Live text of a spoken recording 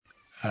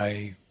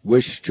I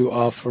wish to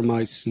offer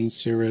my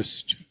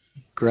sincerest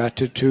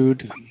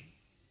gratitude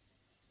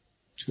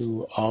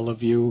to all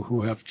of you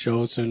who have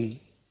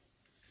chosen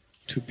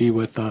to be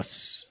with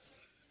us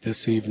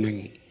this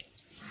evening.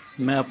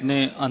 मैं अपने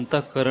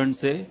अंतःकरण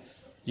से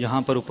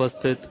यहाँ पर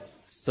उपस्थित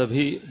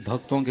सभी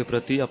भक्तों के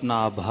प्रति अपना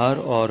आभार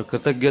और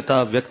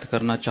कृतज्ञता व्यक्त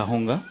करना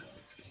चाहूँगा।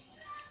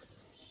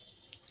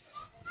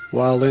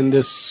 While in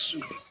this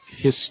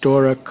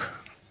historic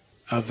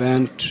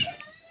event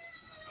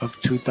of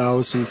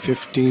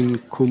 2015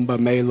 Kumbha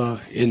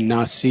Mela in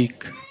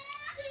Nasik,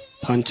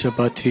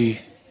 Panchabati,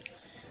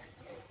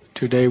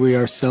 today we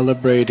are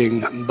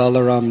celebrating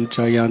Balaram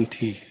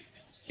Jayanti,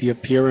 the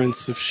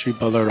appearance of Shri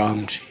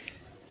Balaram Ji.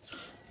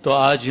 तो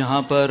आज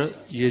यहाँ पर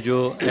ये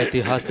जो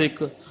ऐतिहासिक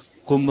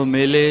कुंभ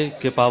मेले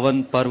के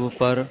पावन पर्व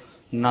पर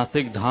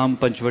नासिक धाम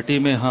पंचवटी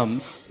में हम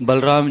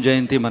बलराम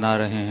जयंती मना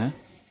रहे हैं।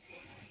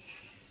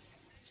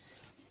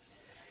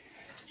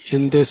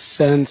 In this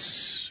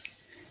sense,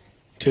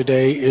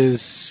 today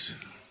is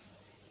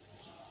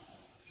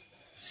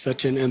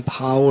such an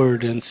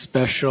empowered and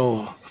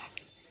special,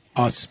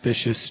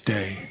 auspicious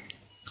day.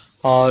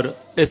 और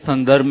इस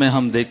संदर्भ में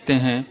हम देखते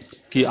हैं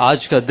कि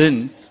आज का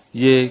दिन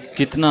ये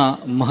कितना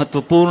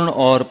महत्वपूर्ण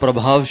और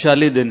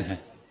प्रभावशाली दिन है।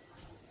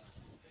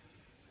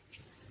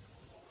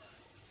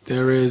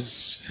 There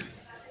is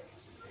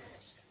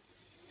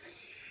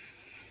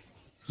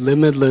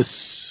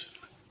limitless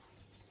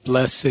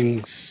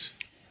blessings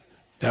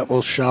that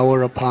will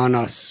shower upon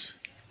us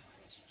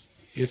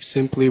if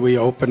simply we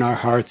open our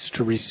hearts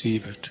to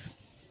receive it.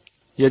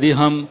 यदि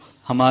हम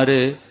हमारे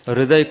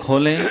हृदय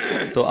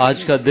खोलें तो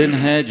आज का दिन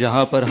है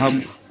जहां पर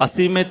हम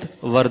असीमित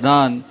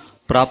वरदान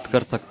प्राप्त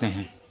कर सकते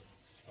हैं।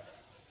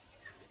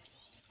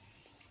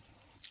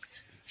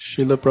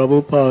 Srila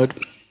Prabhupada,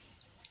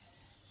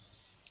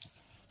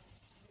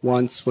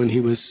 once when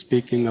he was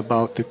speaking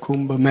about the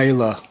Kumbha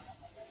Mela,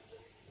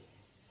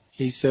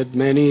 he said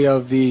many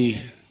of the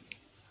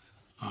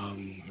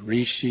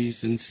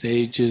rishis and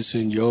sages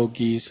and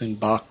yogis and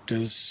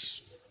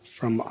bhaktas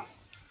from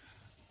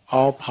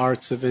all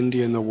parts of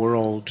India and the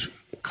world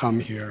come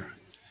here.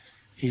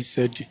 He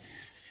said,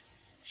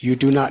 you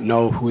do not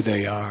know who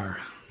they are.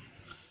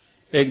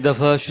 एक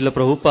दफा श्रील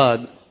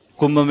प्रभुपाद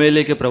कुंभ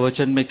मेले के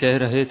प्रवचन में कह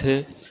रहे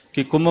थे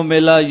कि कुंभ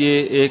मेला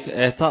ये एक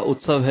ऐसा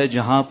उत्सव है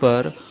जहां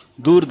पर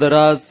दूर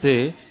दराज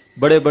से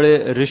बड़े बड़े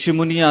ऋषि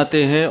मुनि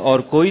आते हैं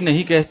और कोई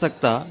नहीं कह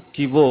सकता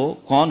कि वो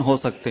कौन हो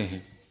सकते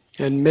हैं।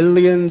 And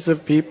millions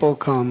of people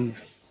come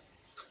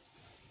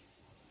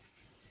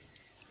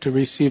to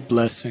receive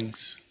blessings.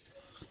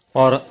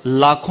 और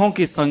लाखों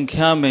की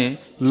संख्या में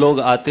लोग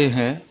आते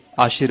हैं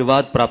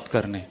आशीर्वाद प्राप्त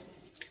करने।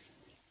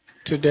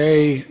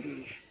 Today,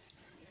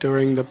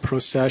 during the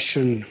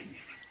procession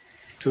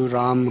to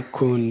Ram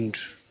Kund,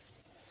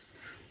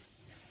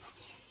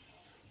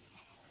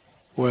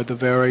 where the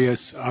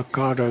various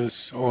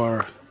akharas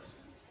or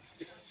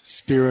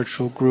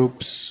spiritual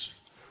groups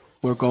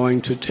were going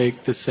to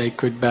take the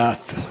sacred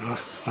bath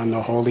on the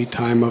holy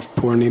time of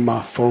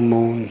Purnima, full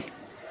moon,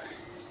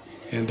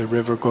 in the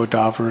river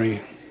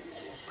Godavari.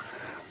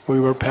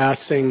 We were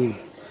passing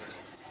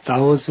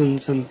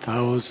thousands and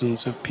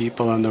thousands of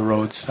people on the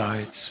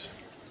roadsides.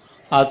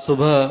 आज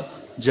सुबह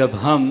जब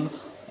हम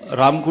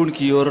रामकुंड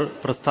की ओर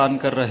प्रस्थान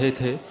कर रहे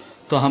थे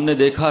तो हमने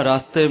देखा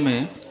रास्ते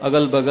में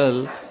अगल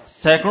बगल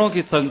सैकड़ों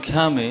की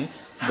संख्या में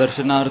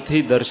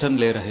दर्शनार्थी दर्शन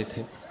ले रहे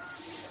थे।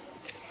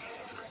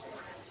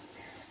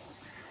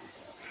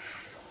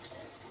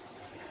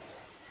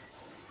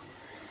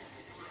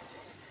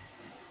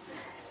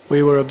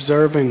 We were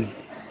observing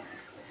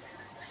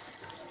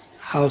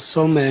how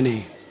so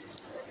many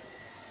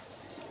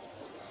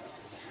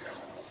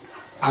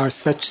are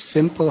such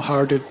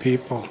simple-hearted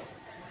people.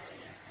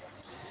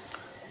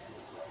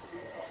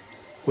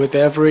 With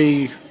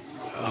every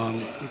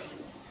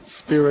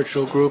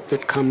spiritual group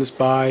that comes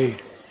by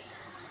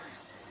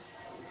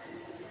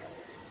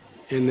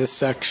in this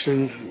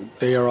section,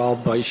 they are all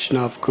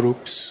Vaishnav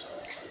groups.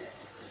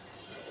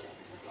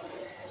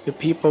 The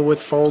people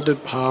with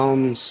folded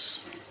palms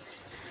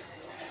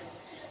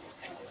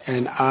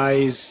and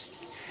eyes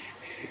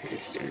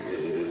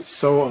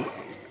so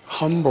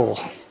humble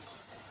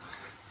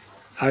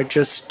are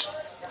just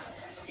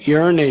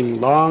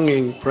yearning,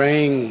 longing,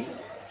 praying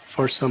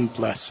for some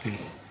blessing.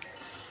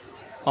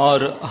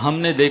 और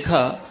हमने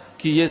देखा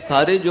कि ये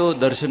सारे जो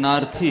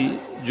दर्शनार्थी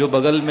जो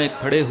बगल में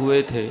खड़े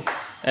हुए थे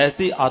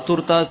ऐसी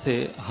आतुरता से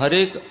हर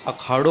एक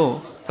अखाड़ों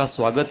का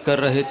स्वागत कर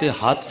रहे थे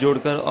हाथ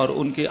जोड़कर, और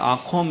उनकी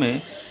आंखों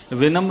में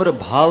विनम्र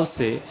भाव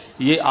से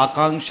ये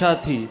आकांक्षा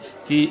थी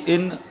कि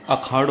इन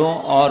अखाड़ों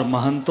और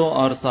महंतों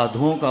और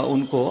साधुओं का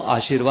उनको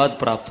आशीर्वाद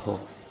प्राप्त हो।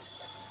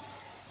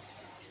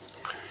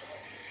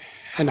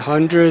 And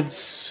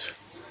hundreds,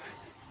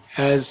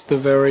 as the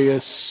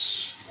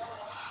various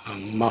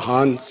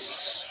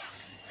mahants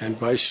and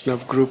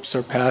Vaishnav groups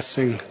are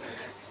passing,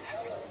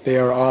 they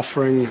are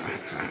offering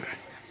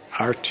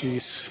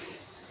artis.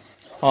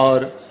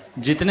 और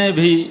जितने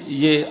भी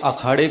ये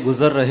अखाड़े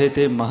गुजर रहे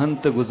थे,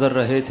 महंत गुजर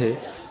रहे थे,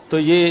 तो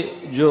ये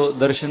जो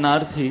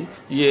दर्शनार्थी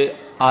ये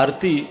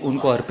आरती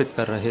उनको अर्पित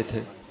कर रहे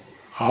थे,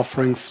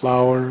 offering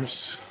flowers.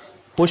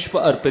 पुष्प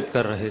अर्पित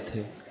कर रहे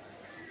थे।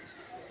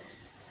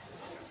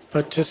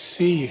 But to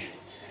see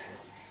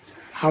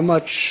how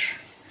much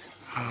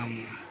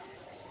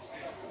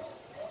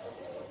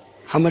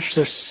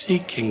they're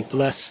seeking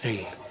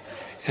blessing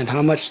and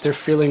how much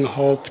they're feeling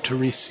hope to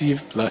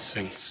receive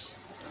blessings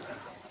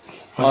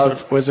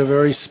was a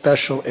very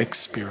special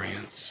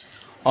experience.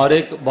 और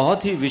एक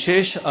बहुत ही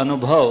विशेष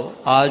अनुभव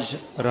आज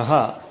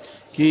रहा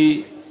कि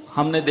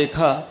हमने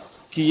देखा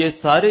कि ये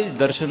सारे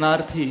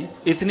दर्शनार्थी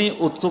इतनी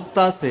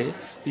उत्सुकता से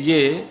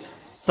ये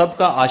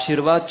सबका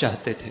आशीर्वाद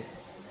चाहते थे।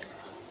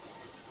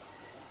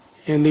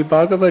 In the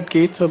Bhagavad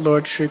Gita,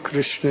 Lord Shri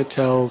Krishna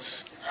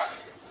tells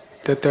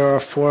that there are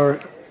 4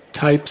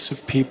 types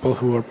of people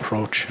who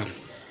approach him.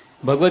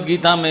 Bhagavad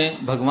Gita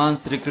में भगवान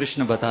श्री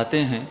कृष्ण बताते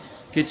हैं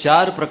कि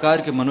 4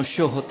 प्रकार के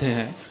मनुष्य होते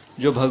हैं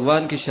जो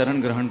भगवान की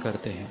शरण ग्रहण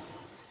करते हैं।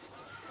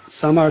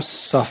 Some are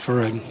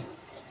suffering.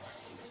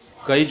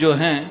 कई जो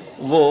हैं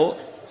वो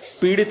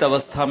पीड़ित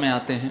अवस्था में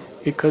आते हैं।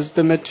 Because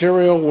the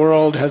material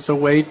world has a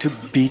way to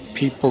beat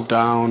people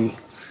down,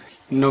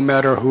 no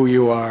matter who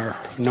you are,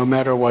 no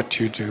matter what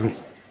you do.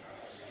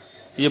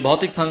 ये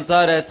भौतिक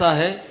संसार ऐसा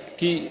है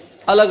कि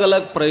अलग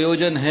अलग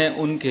प्रयोजन हैं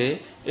उनके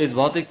इस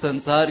भौतिक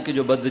संसार के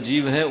जो बद्ध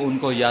जीव हैं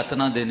उनको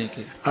यातना देने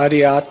के।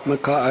 Adi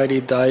Atmaka,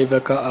 Adi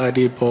Daivaka,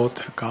 Adi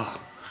Bodhaka.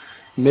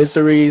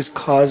 Miseries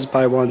caused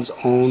by one's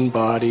own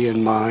body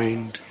and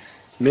mind.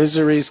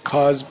 Miseries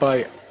caused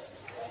by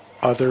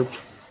other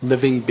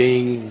living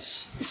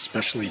beings,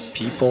 especially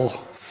people,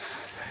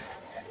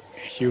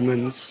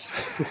 humans.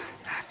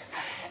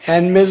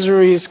 And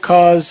miseries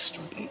caused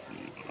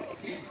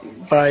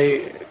by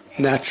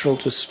natural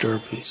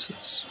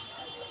disturbances.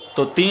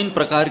 तो 3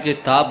 प्रकार के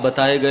ताप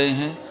बताए गए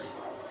हैं।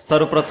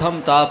 सर्वप्रथम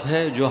ताप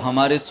है जो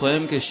हमारे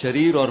स्वयं के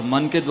शरीर और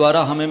मन के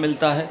द्वारा हमें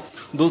मिलता है,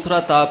 दूसरा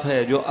ताप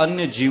है जो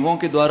अन्य जीवों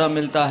के द्वारा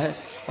मिलता है,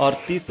 और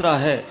तीसरा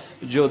है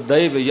जो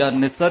दैव या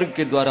निसर्ग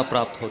के द्वारा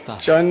प्राप्त होता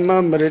है।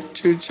 Janma,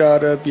 Mrityu,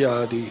 Jara,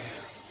 Vyadi.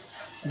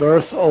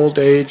 Birth, old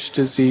age,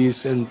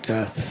 disease, and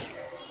death.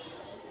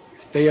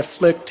 They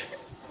afflict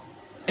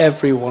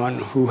everyone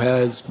who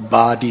has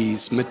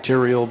bodies,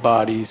 material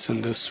bodies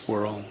in this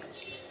world.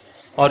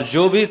 और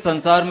जो भी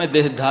संसार में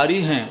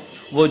देहधारी हैं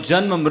वो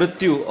जन्म,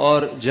 मृत्यु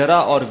और जरा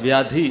और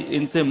व्याधि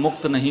इनसे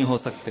मुक्त नहीं हो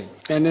सकते।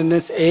 And in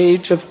this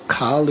age of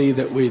Kali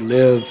that we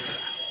live,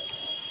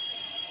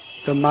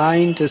 the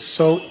mind is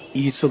so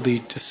easily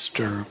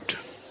disturbed.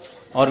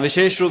 और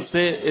विशेष रूप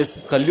से इस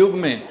कलयुग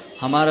में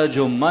हमारा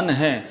जो मन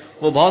है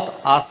वो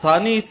बहुत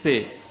आसानी से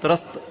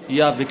त्रस्त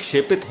या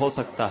विक्षेपित हो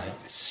सकता है।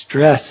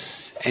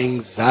 Stress,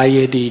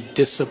 anxiety,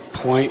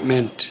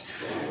 disappointment,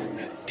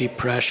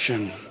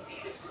 depression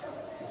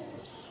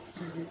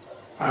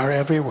are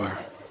everywhere.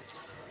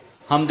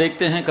 हम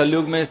देखते हैं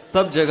कलयुग में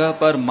सब जगह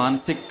पर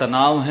मानसिक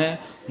तनाव है,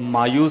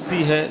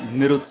 मायूसी है,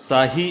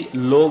 निरुत्साही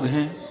लोग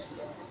हैं।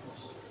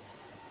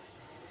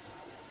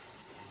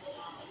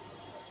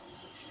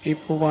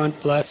 People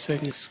want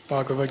blessings,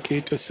 Bhagavad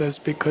Gita says,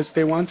 because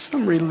they want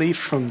some relief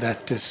from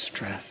that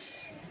distress.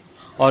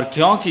 और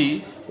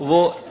क्योंकि वो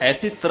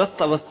ऐसी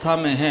त्रस्त अवस्था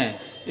में हैं,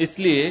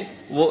 इसलिए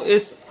वो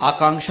इस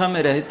आकांक्षा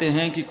में रहते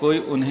हैं कि कोई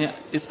उन्हें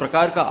इस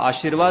प्रकार का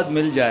आशीर्वाद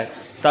मिल जाए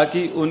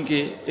ताकि उनके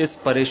इस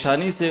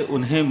परेशानी से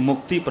उन्हें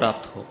मुक्ति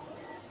प्राप्त हो।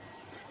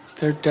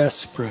 They're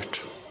desperate.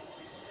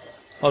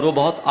 और वो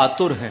बहुत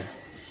आतुर हैं।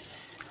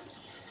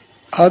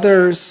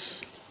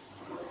 Others,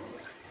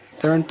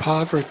 they're in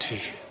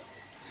poverty.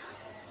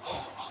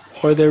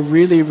 Or they're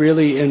really,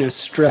 really in a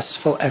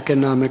stressful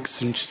economic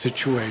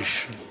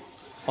situation.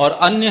 और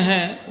अन्य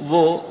हैं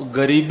वो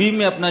गरीबी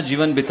में अपना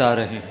जीवन बिता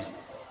रहे हैं।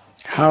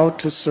 How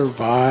to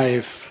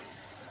survive,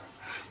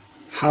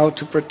 how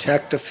to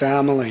protect a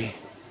family.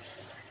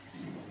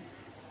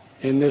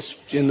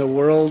 In the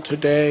world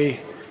today,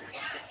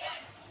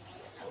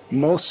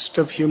 most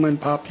of human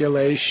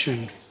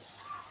population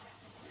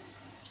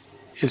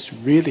is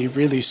really,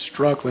 really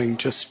struggling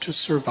just to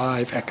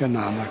survive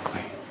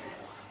economically.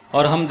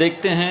 और हम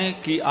देखते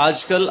हैं कि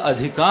आजकल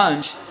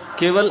अधिकांश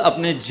केवल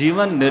अपने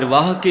जीवन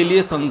निर्वाह के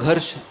लिए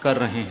संघर्ष कर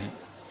रहे हैं।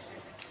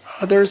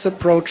 Others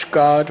approach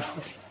God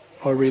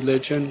or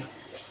religion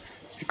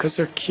because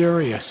they're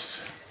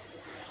curious.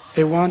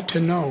 They want to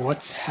know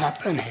what's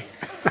happening.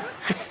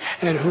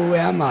 And who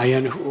am I?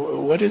 And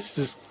what is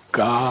this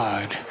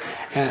God?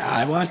 And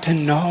I want to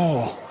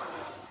know.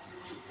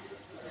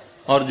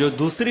 और जो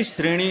दूसरी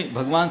श्रेणी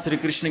भगवान श्री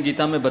कृष्ण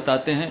गीता में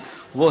बताते हैं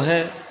वो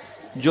है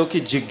जो कि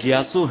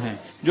जिज्ञासु हैं,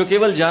 जो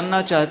केवल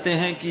जानना चाहते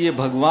हैं कि ये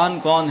भगवान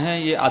कौन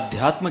है, ये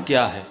अध्यात्म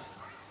क्या है।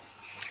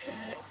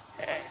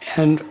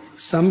 And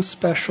some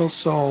special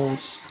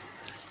souls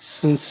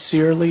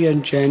sincerely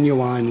and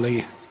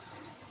genuinely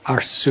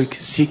are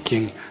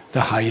seeking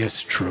the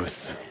highest truth.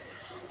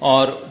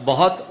 और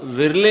बहुत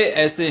विरले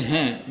ऐसे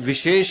हैं,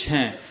 विशेष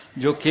हैं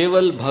जो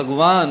केवल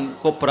भगवान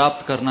को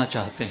प्राप्त करना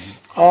चाहते हैं।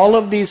 All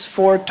of these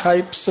 4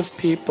 types of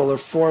people, or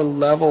 4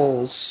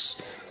 levels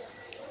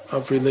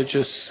of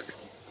religious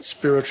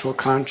spiritual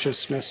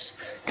consciousness,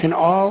 can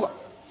all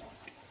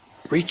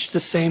reach the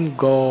same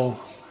goal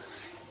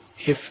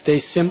if they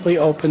simply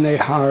open their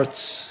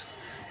hearts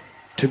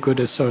to good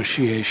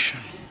association.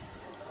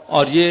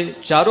 और ये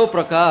चारों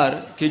प्रकार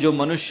के जो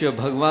मनुष्य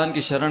भगवान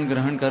की शरण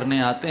ग्रहण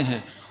करने आते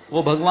हैं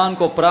वो भगवान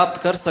को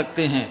प्राप्त कर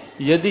सकते हैं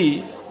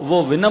यदि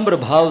वो विनम्र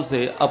भाव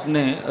से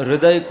अपने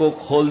हृदय को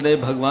खोल दे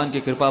भगवान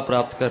की कृपा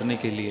प्राप्त करने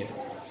के लिए.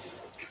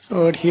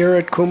 So here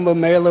at Kumbha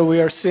Mela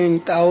we are seeing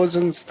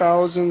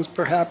thousands,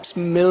 perhaps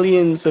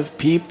millions of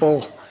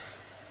people,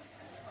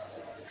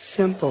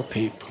 simple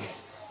people,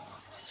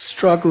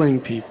 struggling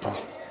people,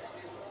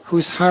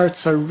 whose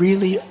hearts are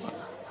really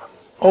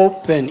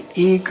open,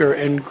 eager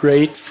and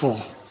grateful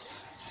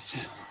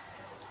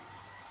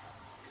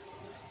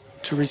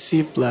to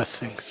receive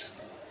blessings.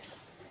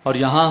 और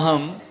यहाँ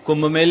हम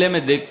कुंभ मेले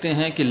में देखते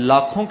हैं कि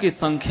लाखों की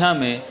संख्या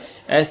में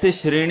ऐसे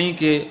श्रेणी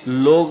के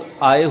लोग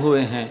आए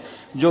हुए हैं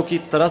जो कि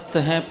त्रस्त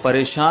हैं,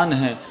 परेशान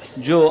हैं,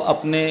 जो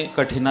अपने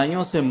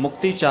कठिनाइयों से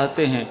मुक्ति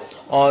चाहते हैं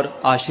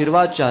और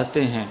आशीर्वाद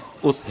चाहते हैं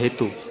उस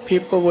हेतु.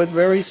 People with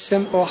very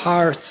simple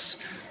hearts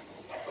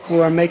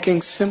who are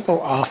making simple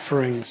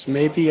offerings,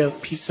 maybe a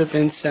piece of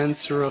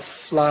incense or a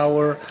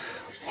flower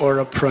or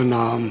a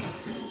pranam.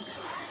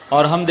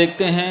 और हम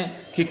देखते हैं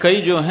कि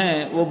कई जो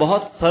हैं वो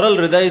बहुत सरल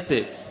हृदय से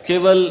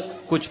केवल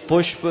कुछ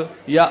पुष्प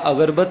या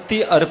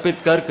अगरबत्ती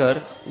अर्पित कर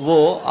कर वो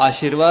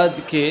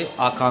आशीर्वाद के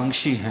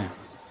आकांक्षी हैं.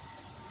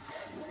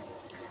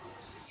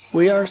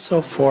 We are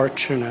so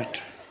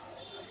fortunate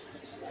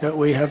that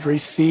we have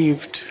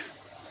received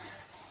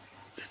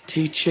the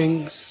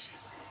teachings,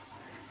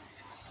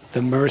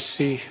 the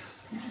mercy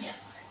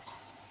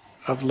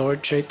of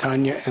Lord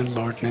Chaitanya and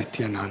Lord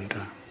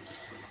Nityananda.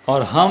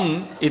 और हम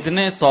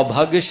इतने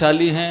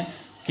सौभाग्यशाली हैं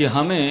कि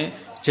हमें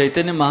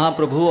चैतन्य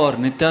महाप्रभु और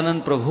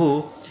नित्यानंद प्रभु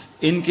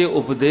इनके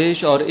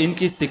उपदेश और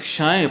इनकी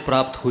शिक्षाएं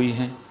प्राप्त हुई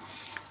हैं.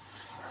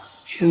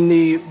 In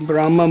the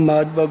Brahma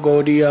Madhva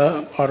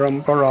Gaudiya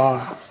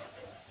Parampara,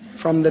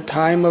 from the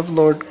time of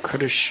Lord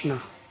Krishna,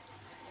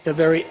 the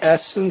very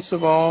essence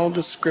of all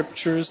the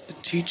scriptures, the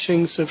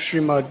teachings of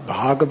Srimad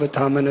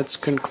Bhagavatam and its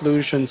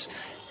conclusions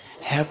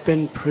have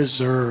been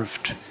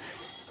preserved.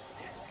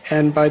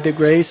 And by the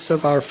grace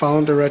of our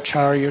founder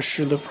Acharya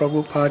Srila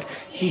Prabhupada,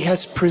 he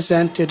has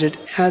presented it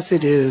as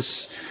it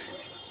is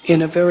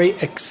in a very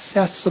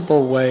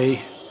accessible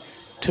way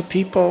to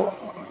people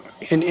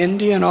in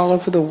India and all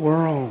over the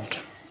world.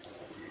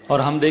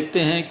 और हम देखते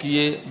हैं कि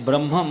ये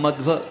ब्रह्म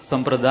मध्व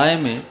संप्रदाय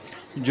में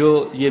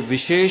जो ये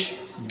विशेष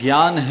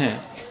ज्ञान है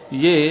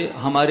ये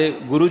हमारे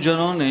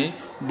गुरुजनों ने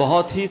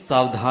बहुत ही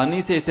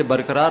सावधानी से इसे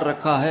बरकरार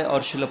रखा है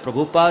और श्रील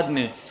प्रभुपाद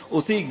ने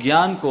उसी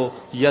ज्ञान को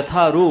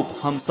यथारूप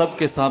हम सब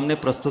के सामने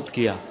प्रस्तुत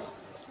किया.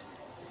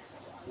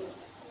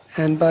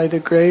 And by the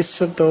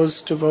grace of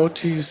those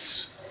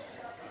devotees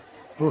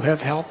who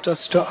have helped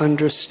us to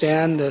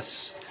understand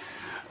this,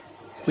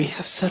 we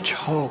have such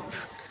hope,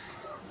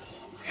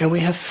 and we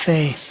have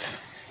faith,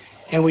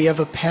 and we have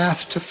a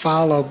path to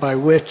follow by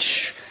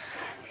which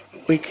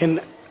we can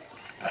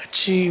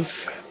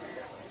achieve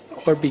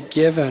or be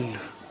given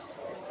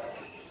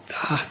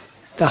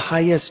the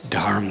highest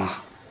dharma.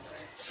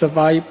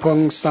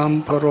 Savaipung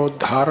samparo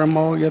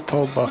dharmo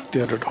yato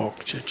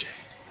bhaktiradhokchaje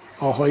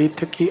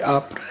ahoitaki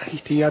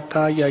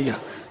aprahitiyata yaya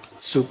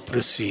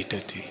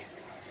suprasidati.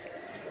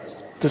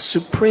 The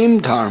supreme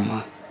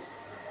dharma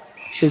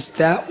is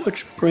that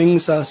which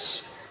brings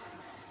us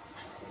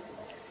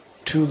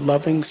to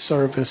loving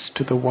service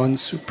to the one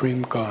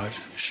supreme God,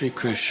 Sri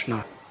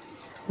Krishna,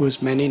 who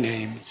has many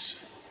names.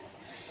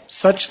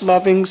 Such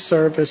loving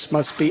service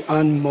must be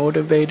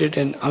unmotivated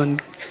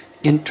and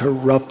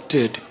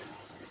uninterrupted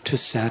to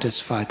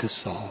satisfy the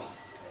soul.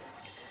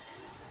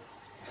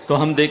 तो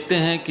हम देखते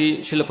हैं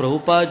कि श्रील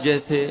प्रभुपाद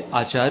जैसे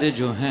आचार्य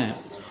जो हैं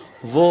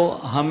वो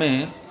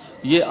हमें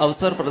ये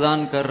अवसर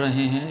प्रदान कर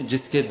रहे हैं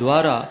जिसके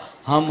द्वारा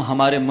हम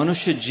हमारे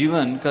मनुष्य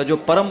जीवन का जो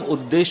परम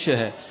उद्देश्य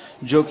है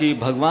जो कि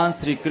भगवान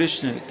श्री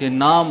कृष्ण के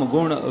नाम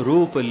गुण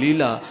रूप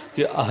लीला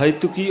के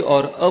अहेतुकी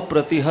और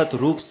अप्रतिहत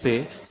रूप से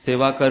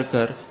सेवा कर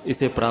कर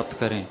इसे प्राप्त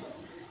करें.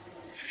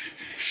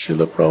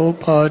 Srila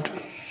Prabhupada,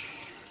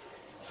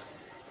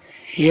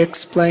 he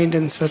explained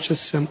in such a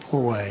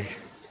simple way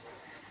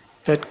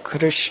that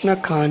Krishna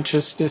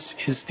consciousness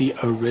is the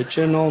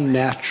original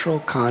natural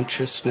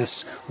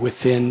consciousness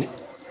within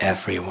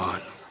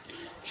everyone.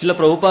 Srila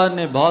Prabhupada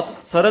ने बहुत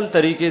सरल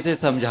तरीके से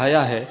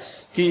समझाया है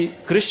कि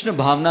कृष्ण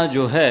भावना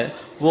जो है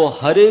वो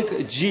हर एक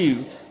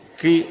जीव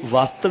की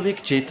वास्तविक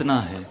चेतना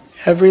है.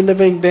 Every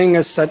living being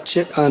is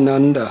Satchit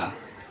Ananda.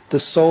 The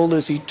soul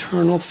is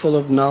eternal, full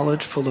of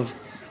knowledge, full of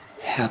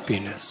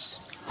happiness.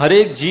 हर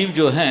एक जीव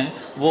जो है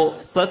वो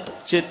सत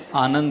चित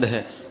आनंद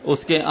है,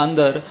 उसके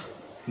अंदर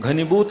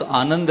घनीभूत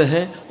आनंद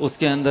है,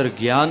 उसके अंदर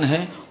ज्ञान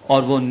है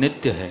और वो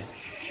नित्य है.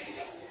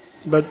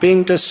 But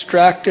being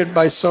distracted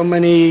by so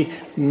many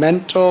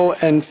mental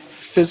and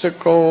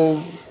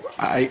physical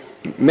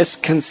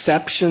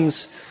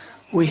misconceptions,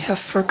 we have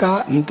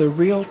forgotten the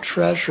real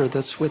treasure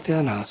that's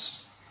within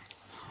us.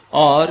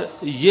 और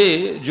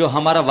ये जो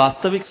हमारा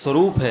वास्तविक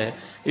स्वरूप है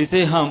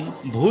इसे हम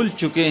भूल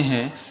चुके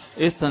हैं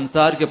इस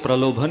संसार के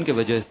प्रलोभन के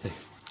वजह से.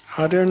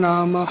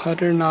 Harinama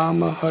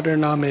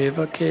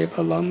Harinameva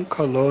Kevalam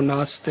Kalo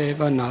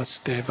Nasteva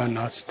Nasteva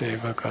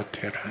Nasteva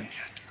Gatiranya.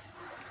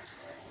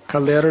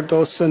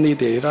 Kalerdosa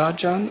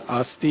Niderajan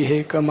Asti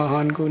Heka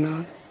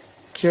Mahanguna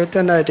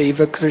Kirtana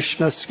Deva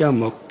Krishnasya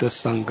Mukta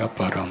Sangha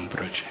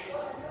Parambraje.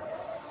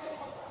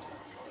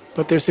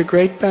 But there's a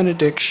great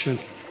benediction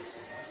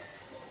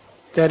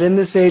that in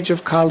this age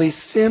of Kali,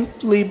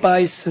 simply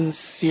by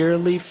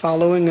sincerely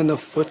following in the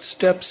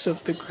footsteps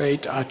of the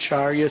great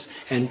acharyas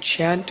and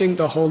chanting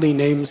the holy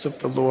names of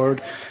the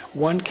Lord,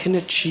 one can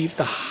achieve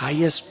the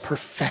highest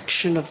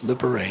perfection of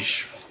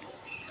liberation.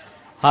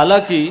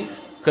 हालांकि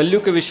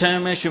कलयुग के विषय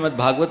में श्रीमद्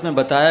भागवत में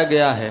बताया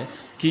गया है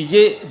कि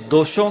ये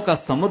दोषों का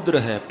समुद्र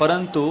है,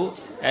 परंतु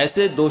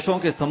ऐसे दोषों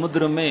के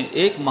समुद्र में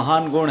एक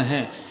महान गुण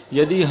है।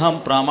 यदि हम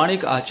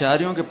प्रामाणिक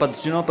आचार्यों के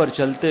पदचिन्हों पर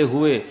चलते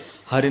हुए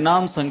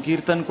हरिनाम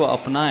संकीर्तन को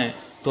अपनाएं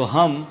तो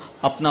हम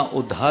अपना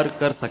उद्धार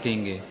कर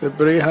सकेंगे। The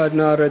Brihad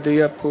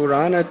Naradiya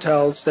Purana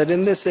tells that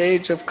in this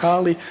age of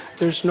Kali,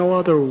 there's no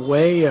other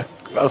way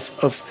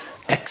of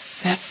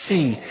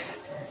accessing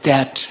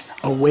that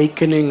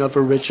awakening of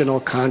original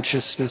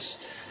consciousness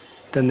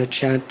than the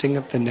chanting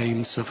of the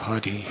names of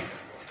Hari.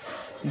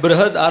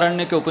 बृहद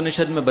आरण्य के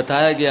उपनिषद में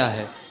बताया गया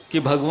है कि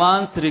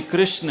भगवान श्री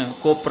कृष्ण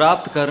को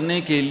प्राप्त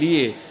करने के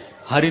लिए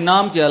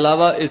हरिनाम के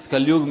अलावा इस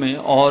कलयुग में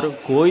और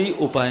कोई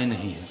उपाय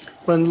नहीं है।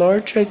 When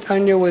Lord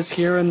Chaitanya was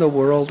here in the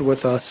world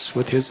with us,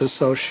 with his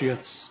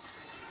associates,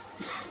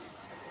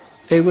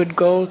 they would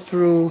go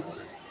through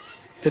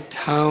the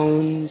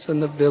towns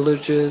and the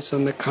villages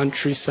and the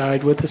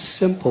countryside with a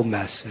simple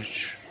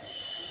message.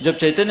 जब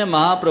चैतन्य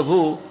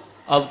महाप्रभु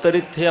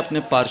अवतरित थे अपने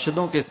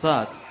पार्षदों के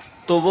साथ,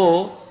 तो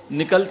वो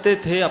निकलते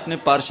थे अपने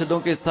पार्षदों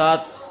के साथ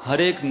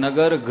हर एक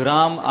नगर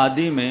ग्राम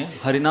आदि में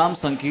हरिनाम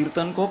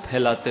संकीर्तन को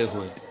फैलाते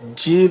हुए।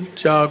 जीव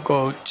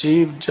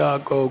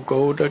जागो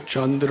गौड़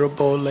चंद्र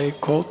बोले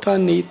कोता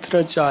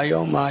नेत्र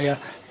जायो माया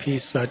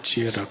पीसा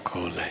चिर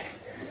खोले.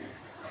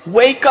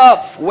 Wake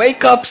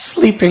up,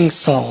 sleeping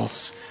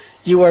souls.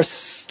 You are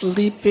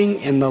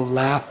sleeping in the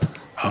lap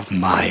of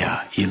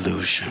Maya,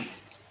 illusion.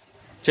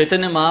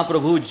 Chaitanya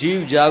Mahaprabhu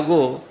जीव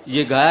जागो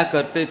ये गाया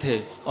करते थे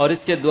और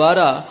इसके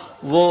द्वारा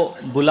वो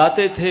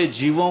बुलाते थे,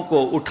 जीवों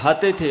को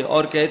उठाते थे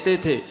और कहते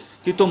थे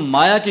कि तुम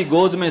माया की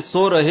गोद में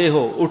सो रहे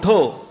हो,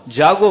 उठो,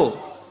 जागो.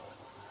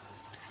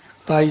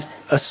 By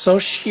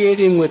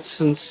associating with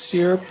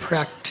sincere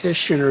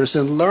practitioners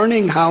and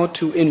learning how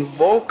to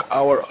invoke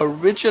our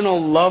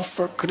original love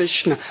for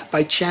Krishna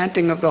by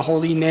chanting of the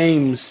holy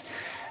names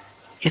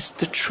is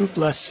the true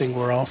blessing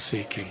we're all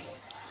seeking.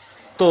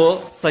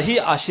 तो सही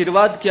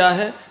आशीर्वाद क्या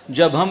है?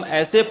 जब हम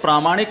ऐसे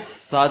प्रामाणिक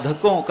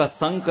साधकों का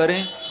संग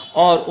करें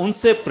और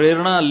उनसे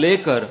प्रेरणा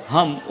लेकर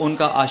हम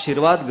उनका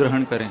आशीर्वाद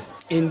ग्रहण करें.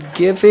 In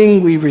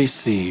giving we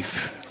receive.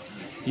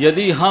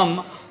 यदि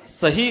हम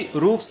सही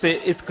रूप से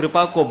इस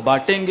कृपा को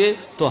बांटेंगे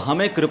तो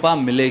हमें कृपा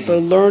मिलेगी. For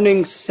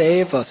learning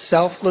seva,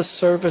 selfless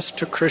service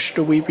to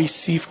Krishna, we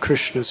receive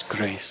Krishna's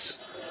grace.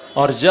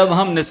 और जब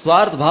हम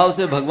निस्वार्थ भाव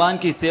से भगवान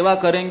की सेवा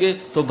करेंगे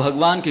तो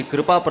भगवान की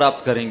कृपा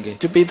प्राप्त करेंगे.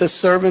 To be the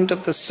servant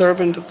of the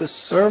servant of the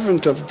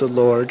servant of the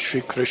Lord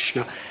Shri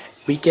Krishna,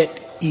 we get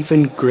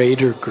even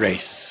greater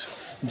grace.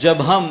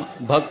 जब हम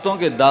भक्तों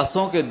के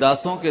दासों के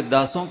दासों के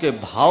दासों के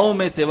भाव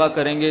में सेवा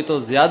करेंगे तो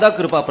ज्यादा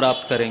कृपा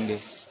प्राप्त करेंगे.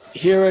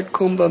 Here at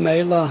Kumbha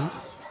Mela,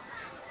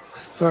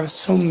 there are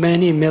so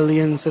many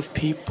millions of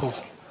people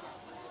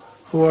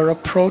who are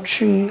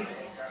approaching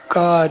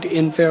God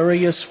in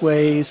various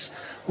ways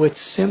with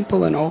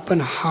simple and open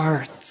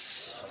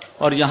hearts.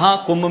 और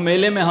यहाँ कुंभ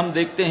मेले में हम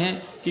देखते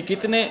हैं कि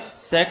कितने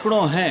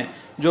सैकड़ों हैं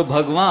जो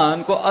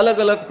भगवान को अलग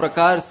अलग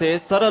प्रकार से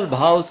सरल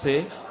भाव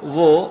से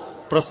वो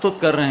प्रस्तुत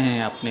कर रहे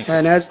हैं अपने.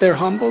 And as their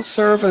humble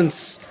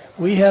servants,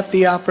 we have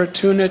the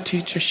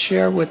opportunity to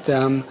share with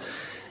them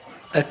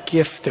a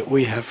gift that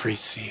we have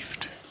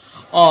received.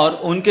 और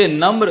उनके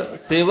नम्र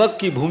सेवक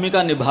की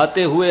भूमिका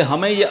निभाते हुए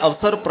हमें ये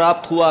अवसर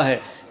प्राप्त हुआ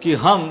है कि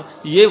हम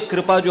ये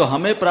कृपा जो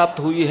हमें प्राप्त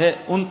हुई है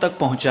उन तक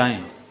पहुंचाएं.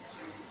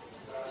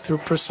 Through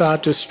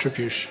prasad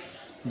distribution.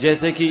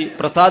 जैसे कि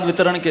प्रसाद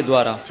वितरण के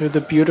द्वारा. Through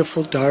the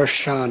beautiful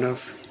darshan of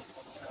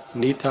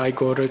Nitai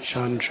Gaura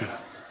Chandra.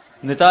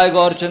 Nitai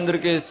गौर चंद्र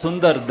के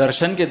सुंदर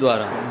दर्शन के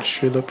द्वारा.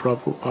 Srila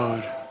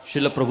Prabhupada.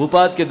 श्रील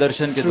प्रभुपाद के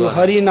दर्शन के Through द्वारा.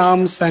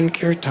 Harinam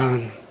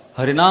Sankirtan.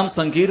 हरिनाम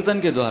संकीर्तन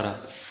के द्वारा.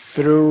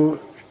 Through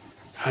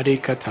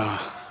Harikatha.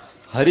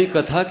 हरि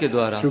कथा के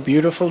द्वारा. Through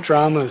beautiful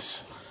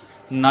dramas.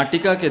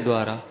 नाटिका के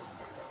द्वारा.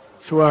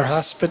 Through our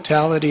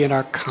hospitality and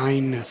our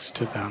kindness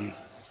to them.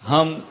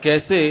 हम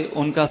कैसे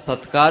उनका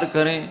सत्कार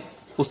करें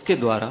उसके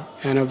द्वारा.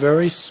 And a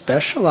very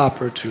special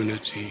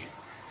opportunity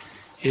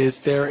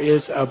is there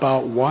is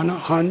about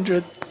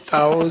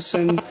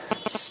 100,000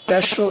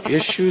 special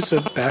issues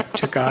of Back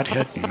to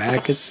Godhead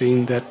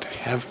magazine that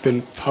have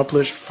been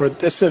published for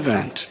this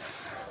event.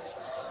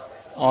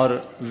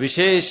 और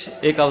विशेष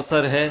एक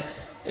अवसर है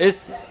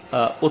इस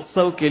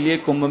उत्सव के लिए,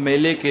 कुंभ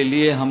मेले के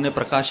लिए हमने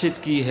प्रकाशित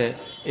की है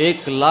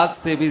 1,00,000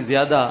 से भी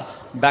ज्यादा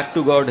बैक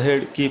टू गॉड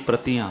हेड की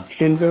प्रतियां.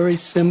 In very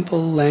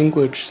simple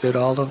language that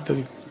all of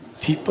the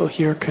people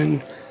here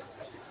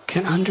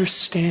can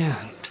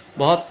understand.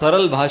 बहुत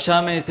सरल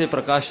भाषा में इसे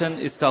प्रकाशन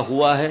इसका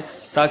हुआ है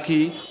ताकि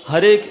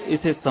हर एक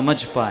इसे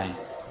समझ पाए.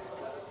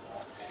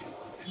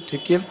 To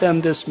give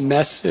them this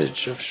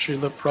message of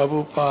Srila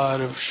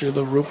Prabhupada, of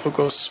Srila Rupa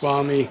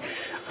Goswami,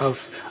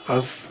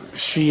 of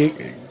Sri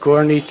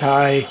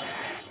Gaurnitai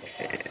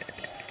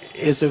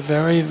is a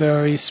very,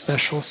 very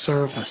special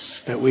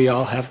service that we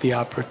all have the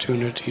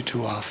opportunity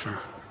to offer.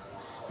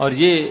 और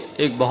ये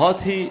एक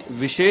बहुत ही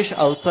विशेष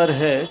अवसर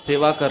है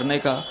सेवा करने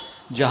का,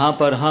 जहां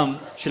पर हम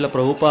श्रील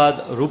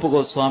प्रभुपाद, रूप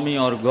गोस्वामी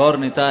और गौर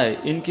निताय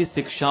इनकी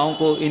शिक्षाओं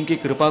को, इनकी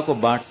कृपा को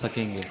बांट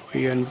सकेंगे.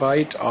 We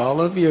invite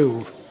all of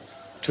you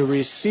to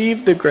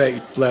receive the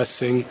great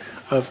blessing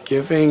of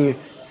giving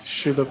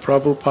Srila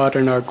Prabhupada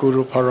and our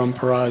Guru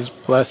Parampara's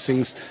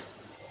blessings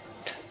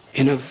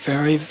in a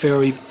very,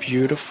 very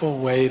beautiful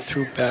way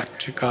through back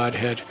to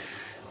Godhead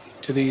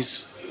to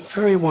these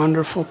very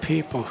wonderful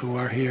people who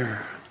are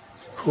here,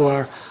 who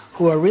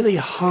are really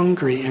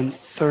hungry and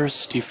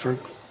thirsty for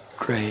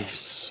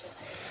grace.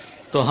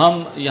 तो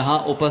हम यहाँ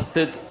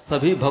उपस्थित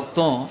सभी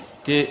भक्तों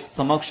के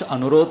समक्ष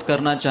अनुरोध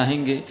करना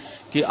चाहेंगे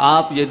कि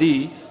आप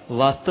यदि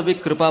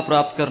वास्तविक कृपा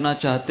प्राप्त करना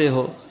चाहते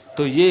हो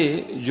तो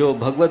ये जो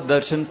भगवत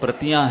दर्शन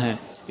प्रतियां हैं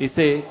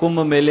इसे कुंभ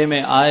मेले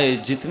में आए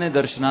जितने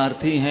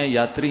दर्शनार्थी हैं,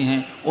 यात्री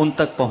हैं, उन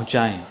तक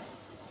पहुंचाएं.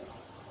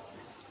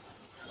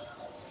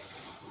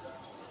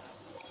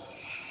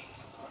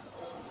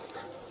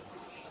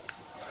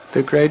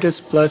 The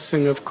greatest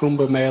blessing of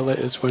Kumbha Mela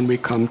is when we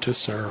come to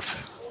serve.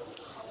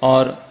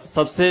 और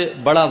सबसे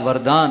बड़ा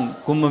वरदान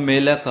कुंभ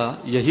मेला का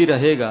यही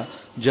रहेगा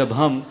जब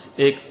हम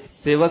एक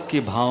सेवक की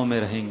भाव में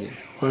रहेंगे.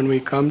 When we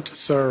come to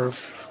serve,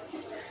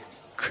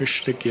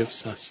 Krishna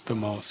gives us the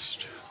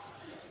most.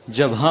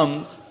 जब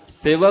हम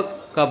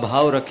सेवक का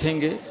भाव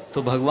रखेंगे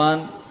तो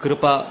भगवान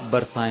कृपा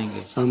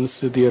बरसाएंगे.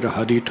 Samsiddhir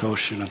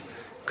Haritoshanam.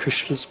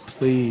 Krishna is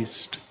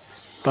pleased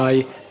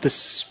by the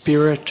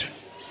spirit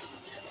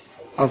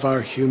of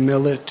our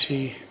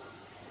humility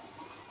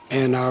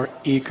and our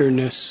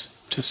eagerness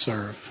to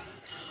serve.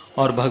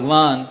 और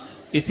भगवान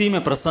इसी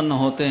में प्रसन्न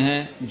होते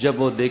हैं जब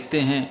वो देखते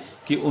हैं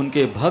कि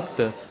उनके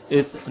भक्त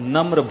इस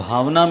नम्र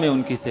भावना में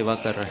उनकी सेवा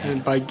कर रहे हैं.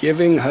 And by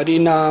giving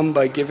Harinam,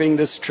 by giving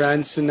this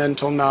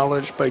transcendental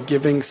knowledge, by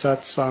giving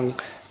satsang,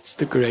 it's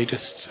the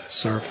greatest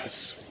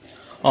service.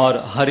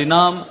 और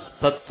हरिनाम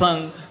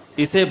सत्संग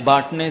इसे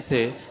बांटने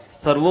से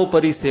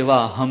सर्वोपरि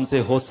सेवा हमसे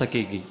हो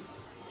सकेगी.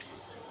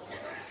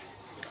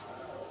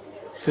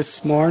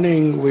 This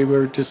morning we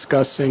were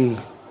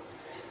discussing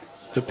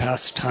the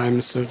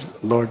pastimes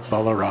of Lord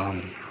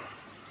Balaram.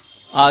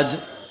 आज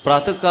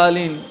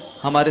प्रातःकालीन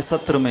हमारे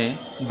सत्र में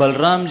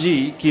बलराम जी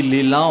की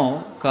लीलाओं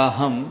का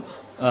हम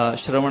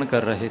श्रवण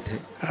कर रहे थे.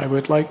 I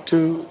would like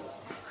to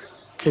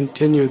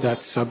continue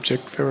that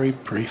subject very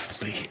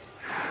briefly.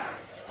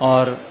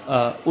 और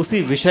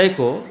उसी विषय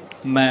को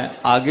मैं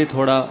आगे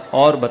थोड़ा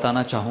और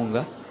बताना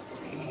चाहूंगा.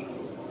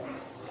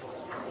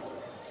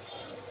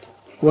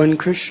 When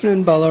Krishna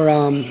and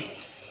Balaram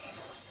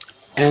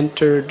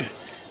entered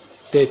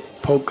the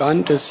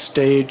Poganda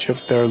stage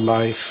of their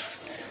life,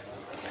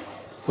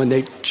 when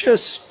they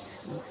just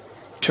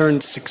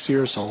turned 6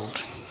 years old,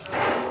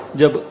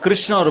 जब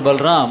कृष्ण और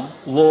बलराम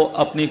वो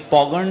अपनी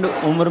पौगंड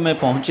उम्र में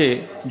पहुंचे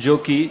जो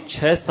कि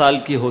 6 साल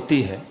की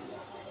होती है,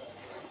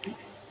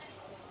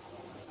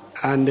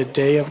 on the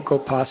day of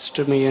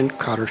Gopastami and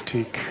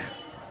Kartik,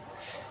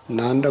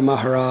 Nanda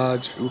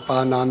Maharaj,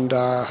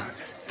 Upananda,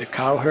 the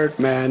cowherd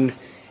man,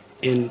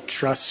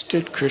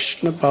 entrusted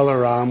Krishna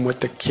Balaram with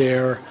the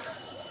care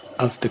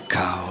of the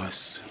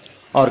cows.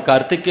 और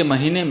कार्तिक के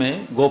महीने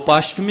में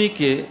गोपाष्टमी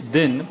के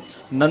दिन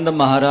नंद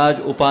महाराज,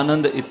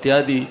 उपानंद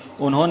इत्यादि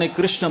उन्होंने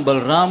कृष्ण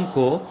बलराम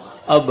को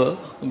अब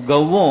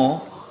गौओं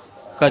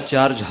का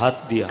चार्ज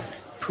हाथ दिया.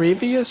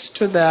 Previous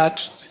to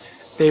that,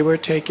 they were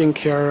taking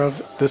care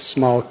of the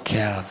small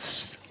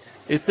calves.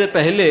 इससे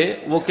पहले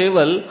वो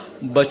केवल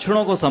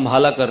बछड़ों को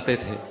संभाला करते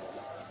थे.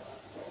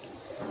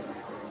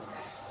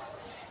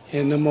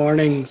 In the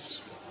mornings,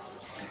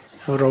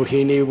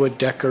 Rohini would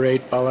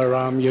decorate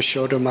Balaram,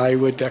 Yashodamai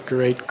would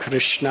decorate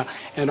Krishna,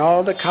 and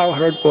all the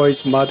cowherd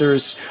boys'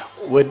 mothers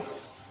would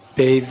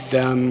bathe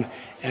them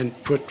and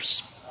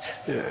put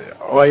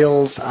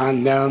oils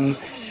on them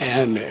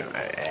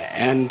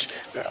and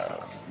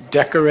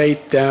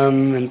decorate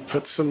them and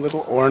put some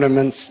little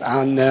ornaments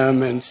on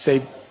them and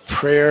say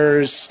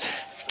prayers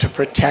to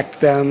protect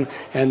them,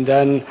 and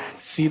then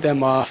see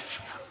them off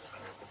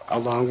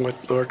along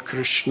with Lord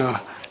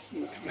Krishna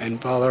and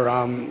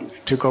Balaram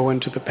to go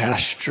into the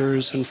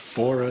pastures and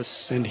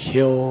forests and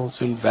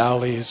hills and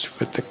valleys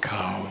with the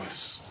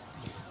cows.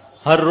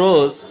 हर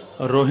रोज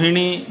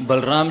रोहिणी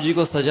बलराम जी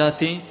को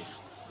सजाती,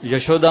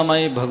 यशोदा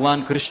माई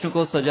भगवान कृष्ण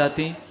को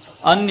सजाती,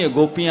 अन्य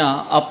गोपियां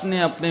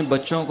अपने अपने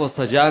बच्चों को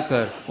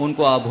सजाकर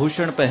उनको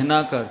आभूषण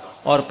पहनाकर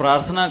और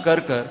प्रार्थना कर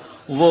कर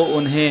वो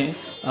उन्हें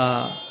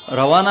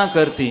रवाना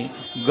करती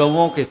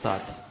गौओं के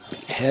साथ.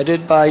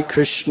 Headed by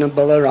Krishna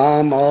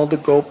Balaram, all the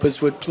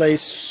gopas would play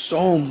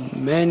so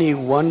many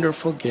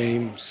wonderful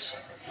games.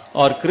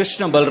 और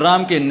कृष्ण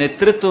बलराम के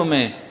नेतृत्व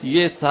में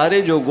ये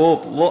सारे जो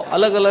गोप वो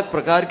अलग अलग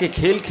प्रकार के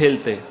खेल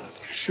खेलते.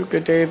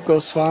 Shukadev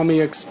Goswami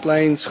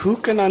explains who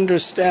can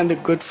understand the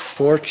good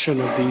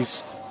fortune of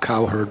these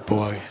cowherd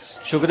boys.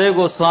 Sukhdev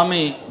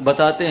Goswami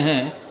बताते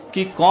हैं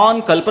कि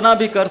कौन कल्पना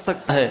भी कर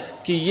सकता है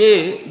कि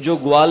ये जो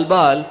ग्वाल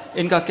बाल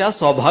इनका क्या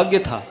सौभाग्य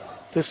था.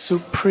 The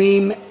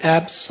supreme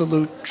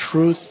absolute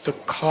truth, the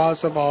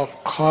cause of all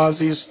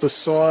causes, the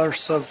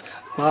source of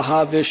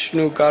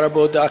Mahavishnu,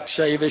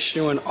 Garbhodaksha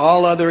Vishnu, and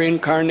all other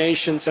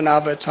incarnations and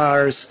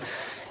avatars,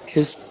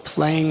 is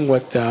playing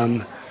with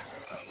them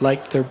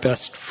like their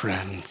best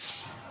friends.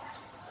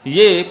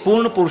 ये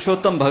पूर्ण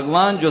पुरुषोत्तम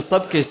भगवान जो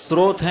सबके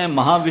स्रोत हैं,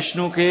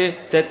 महाविष्णु के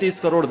 33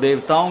 करोड़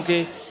देवताओं के,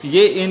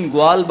 ये इन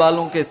ग्वाल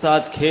बालों के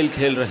साथ खेल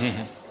खेल रहे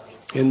हैं.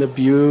 In the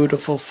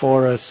beautiful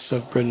forests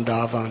of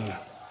Vrindavan,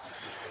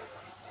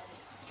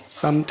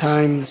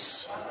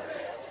 sometimes,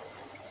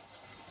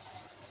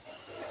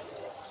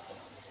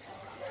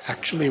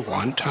 actually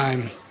one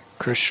time,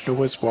 Krishna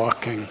was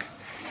walking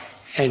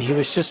and he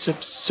was just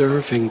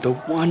observing the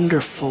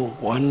wonderful,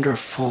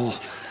 wonderful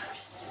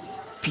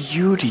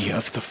beauty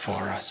of the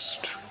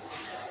forest.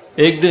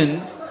 एक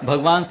दिन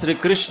भगवान श्री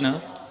कृष्ण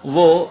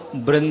वो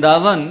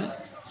वृंदावन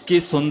की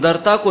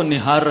सुंदरता को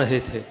निहार रहे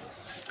थे.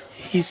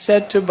 He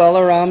said to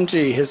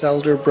Balaramji, his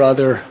elder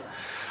brother,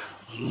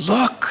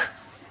 "Look,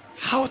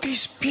 how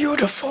these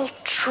beautiful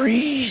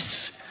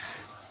trees,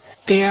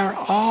 they are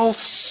all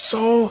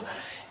so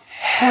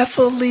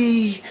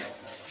heavily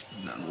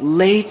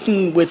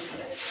laden with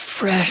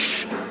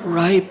fresh,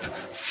 ripe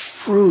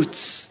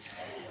fruits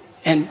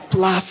and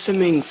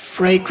blossoming,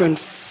 fragrant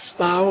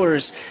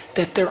flowers,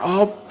 that they're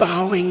all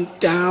bowing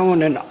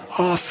down and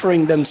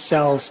offering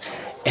themselves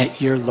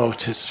at your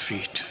lotus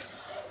feet."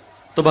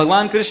 तो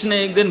भगवान कृष्ण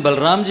ने एक दिन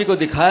बलराम जी को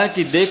दिखाया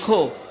कि देखो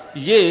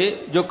ये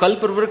जो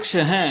कल्प वृक्ष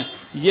हैं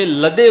ये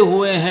लदे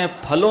हुए हैं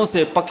फलों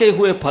से, पके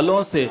हुए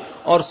फलों से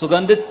और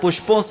सुगंधित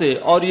पुष्पों से,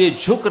 और ये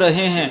झुक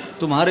रहे हैं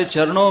तुम्हारे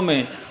चरणों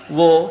में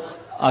वो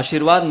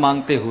आशीर्वाद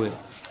मांगते हुए.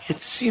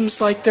 It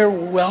seems like they're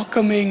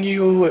welcoming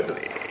you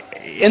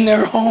in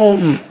their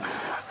home.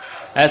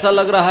 ऐसा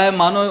लग रहा है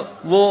मानो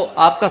वो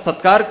आपका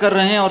सत्कार कर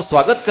रहे हैं और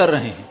स्वागत कर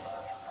रहे हैं.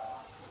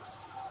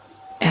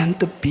 And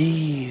the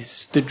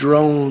bees, the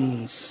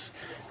drones,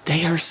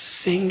 they are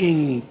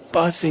singing,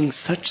 buzzing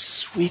such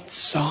sweet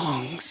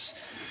songs.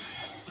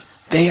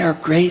 They are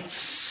great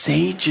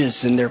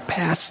sages in their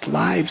past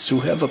lives who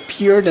have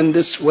appeared in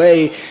this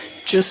way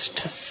just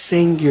to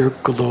sing your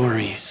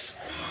glories.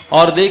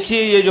 और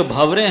देखिए ये जो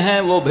भंवरे हैं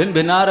वो भिन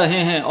भिना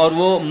रहे हैं और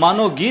वो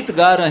मानो गीत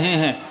गा रहे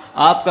हैं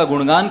आपका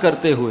गुणगान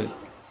करते हुए.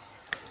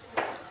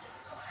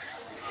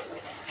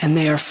 And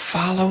they are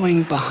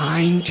following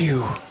behind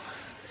you,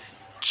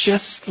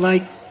 just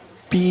like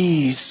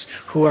bees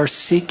who are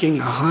seeking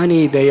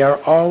honey. They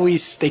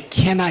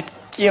cannot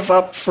give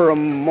up for a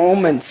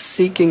moment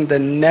seeking the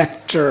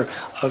nectar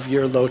of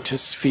your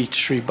lotus feet,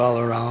 Sri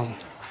Balaram.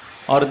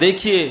 और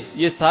देखिए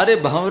ये सारे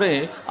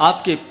भंवरे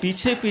आपके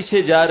पीछे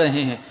पीछे जा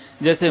रहे हैं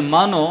जैसे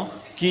मानो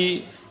कि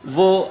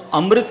वो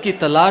अमृत की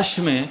तलाश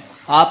में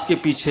आपके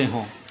पीछे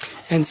हों.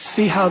 And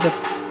see how the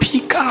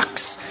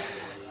peacocks,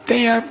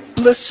 they are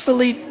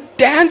blissfully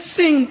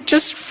dancing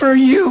just for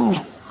you.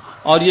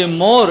 और ये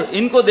मोर,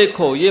 इनको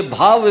देखो, ये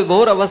भाव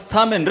विभोर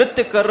अवस्था में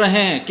नृत्य कर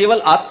रहे हैं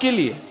केवल आपके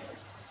लिए.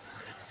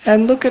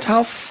 And look at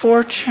how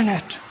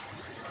fortunate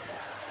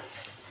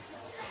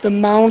the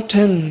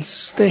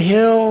mountains, the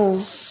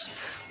hills,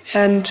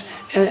 and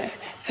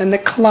the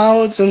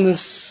clouds in the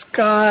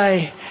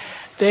sky,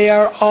 they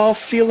are all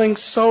feeling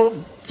so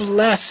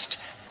blessed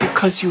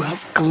because you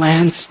have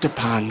glanced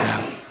upon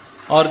them.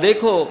 और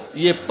देखो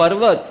ये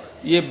पर्वत,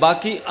 ये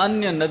बाकी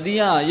अन्य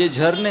नदियां, ये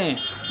झरने,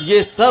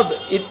 ये सब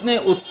इतने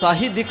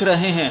उत्साही दिख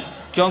रहे हैं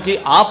क्योंकि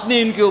आपने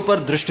इनके ऊपर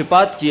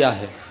दृष्टिपात किया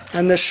है.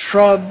 And the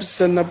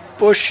shrubs and the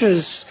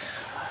bushes,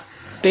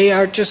 they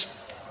are just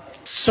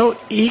so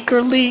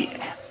eagerly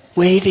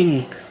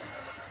waiting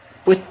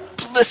with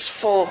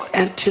blissful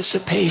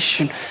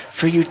anticipation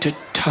for you to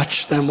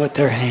touch them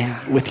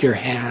with your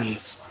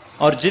hands.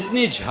 और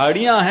जितनी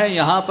झाड़ियां हैं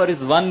यहाँ पर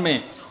इस वन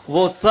में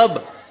वो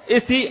सब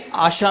इसी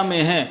आशा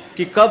में हैं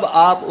कि कब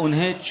आप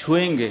उन्हें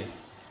छुएंगे.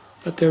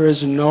 But there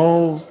is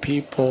no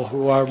people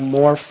who are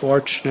more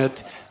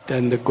fortunate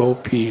than the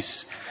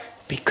gopis,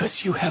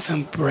 because you have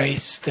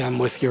embraced them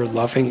with your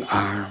loving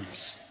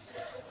arms.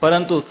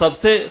 परंतु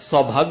सबसे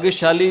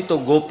सौभाग्यशाली तो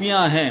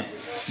गोपियां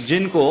हैं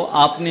जिनको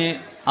आपने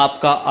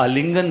आपका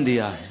आलिंगन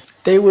दिया है.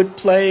 They would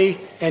play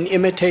and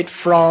imitate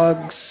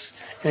frogs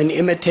and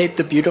imitate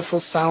the beautiful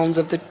sounds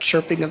of the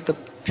chirping of the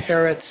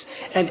parrots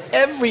and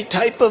every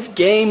type of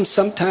game.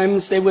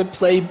 Sometimes they would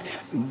play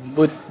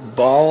with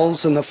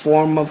balls in the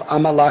form of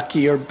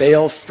amalaki or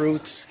bale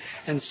fruits,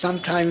 and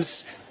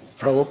sometimes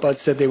Prabhupada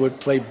said they would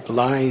play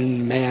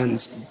blind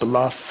man's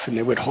bluff, and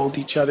they would hold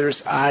each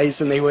other's eyes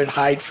and they would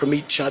hide from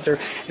each other,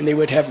 and they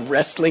would have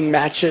wrestling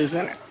matches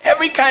and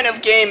every kind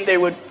of game they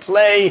would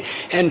play.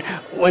 And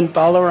when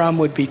Balaram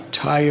would be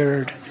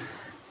tired,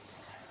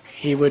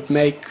 he would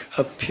make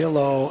a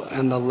pillow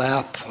in the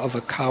lap of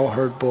a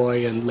cowherd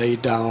boy and lay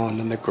down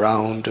in the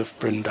ground of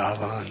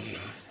Vrindavan.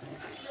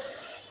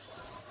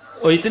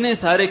 और इतने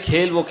सारे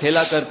खेल वो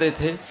खेला करते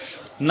थे,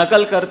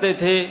 नकल करते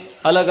थे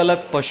अलग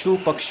अलग पशु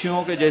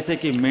पक्षियों के, जैसे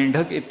कि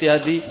मेंढक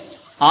इत्यादि।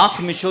 आंख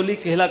मिचोली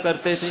खेला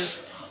करते थे,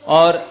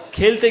 और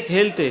खेलते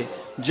खेलते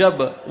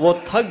जब वो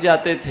थक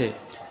जाते थे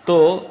तो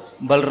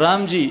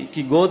बलराम जी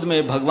की गोद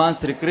में भगवान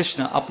श्री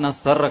कृष्ण अपना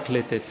सर रख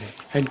लेते थे।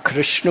 And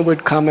Krishna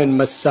would come and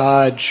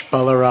massage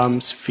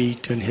Balaram's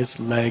feet and his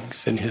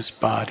legs and his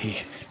body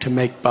to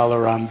make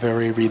Balaram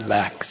very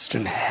relaxed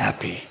and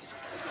happy.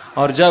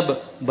 और जब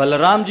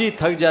बलराम जी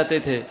थक जाते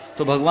थे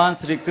तो भगवान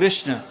श्री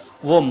कृष्ण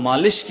वो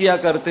मालिश किया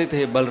करते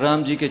थे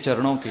बलराम जी के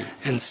चरणों की।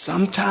 And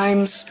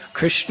sometimes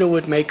Krishna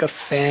would make a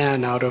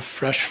fan out of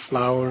fresh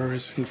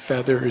flowers and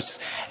feathers,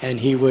 and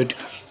he would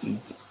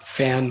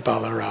fan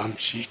Balaram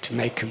ji to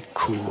make him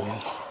cool.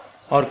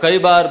 और कई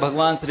बार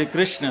भगवान श्री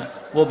कृष्ण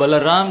वो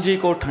बलराम जी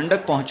को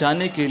ठंडक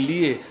पहुंचाने के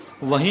लिए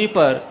वहीं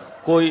पर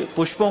कोई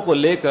पुष्पों को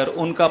लेकर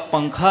उनका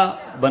पंखा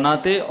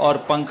बनाते और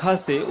पंखा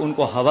से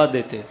उनको हवा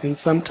देते। And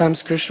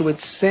sometimes Krishna would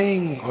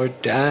sing or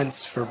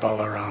dance for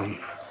Balaram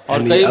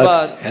और कई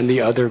बार and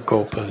the other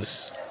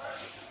gopas.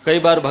 कई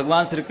बार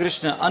भगवान श्री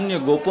कृष्ण अन्य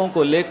गोपों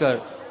को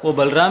लेकर वो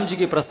बलराम जी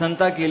की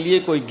प्रसन्नता के लिए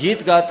कोई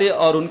गीत गाते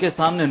और उनके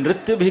सामने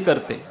नृत्य भी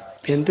करते।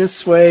 In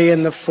this way,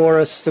 in the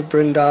forests of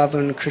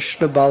Vrindavan,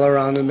 Krishna,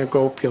 Balaram and the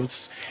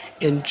gopis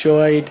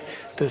enjoyed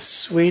the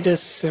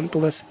sweetest,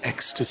 simplest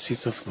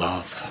ecstasies of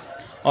love.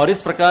 और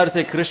इस प्रकार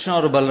से कृष्ण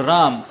और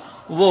बलराम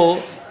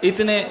वो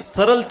इतने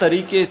सरल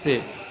तरीके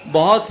से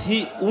बहुत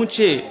ही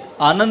ऊंचे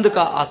आनंद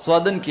का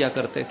आस्वादन किया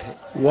करते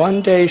थे।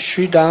 One day,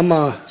 Sri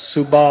Dama,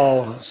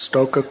 Subal,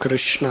 Stoka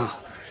Krishna,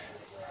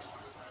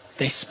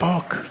 they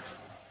spoke.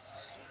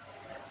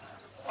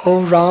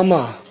 O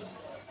Rama,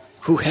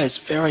 who has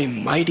very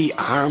mighty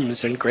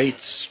arms and great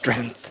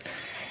strength.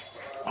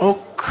 O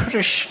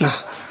Krishna,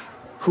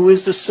 who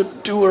is the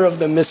subduer of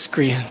the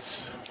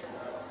miscreants.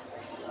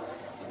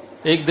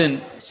 एक दिन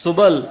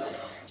सुबल,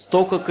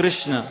 स्तोक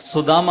कृष्ण,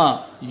 सुदामा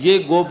ये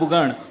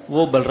गोपगण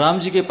वो बलराम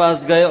जी के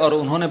पास गए और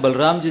उन्होंने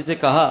बलराम जी से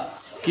कहा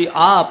कि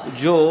आप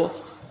जो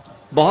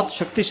बहुत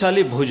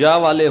शक्तिशाली भुजा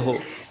वाले हो,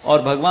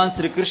 और भगवान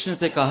श्री कृष्ण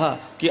से कहा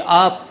कि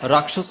आप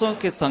राक्षसों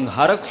के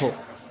संहारक हो।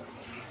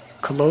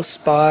 Close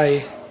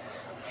by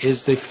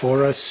is the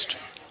forest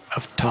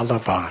of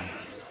Talavan.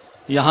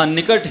 यहाँ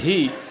निकट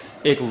ही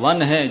एक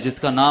वन है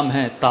जिसका नाम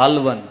है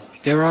तालवन।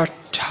 There are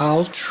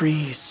tal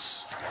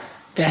trees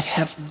that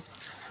have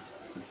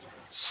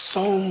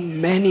so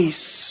many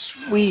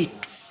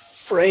sweet,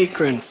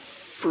 fragrant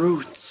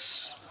fruits.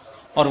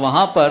 और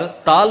वहां पर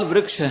ताल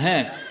वृक्ष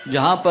हैं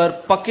जहां पर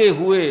पके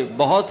हुए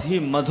बहुत ही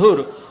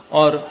मधुर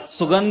और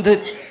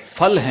सुगंधित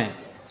फल हैं।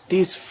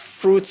 These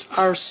fruits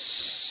are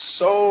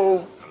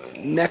so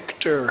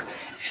nectar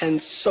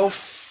and so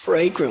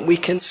fragrant. We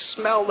can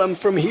smell them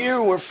from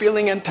here. We're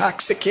feeling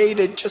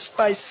intoxicated just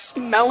by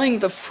smelling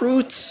the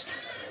fruits.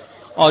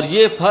 और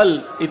ये फल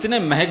इतने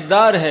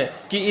महकदार है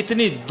कि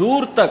इतनी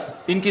दूर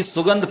तक इनकी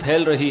सुगंध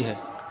फैल रही है।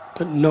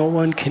 But no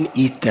one can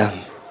eat them.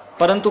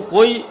 परंतु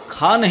कोई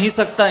खा नहीं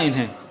सकता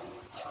इन्हें।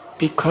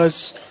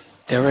 Because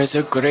there is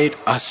a great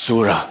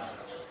asura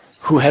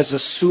who has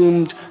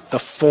assumed the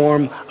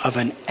form of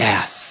an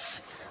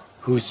ass,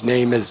 whose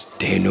name is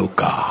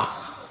Dhenuka.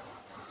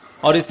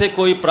 और इसे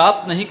कोई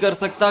प्राप्त नहीं कर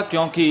सकता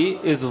क्योंकि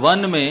इस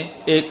वन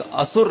में एक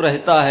असुर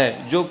रहता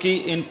है जो कि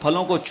इन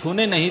फलों को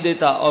छूने नहीं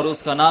देता, और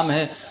उसका नाम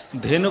है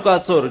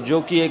धेनुकासुर,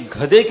 जो कि एक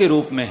गधे के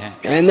रूप में है।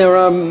 And there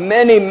are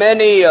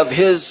many of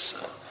his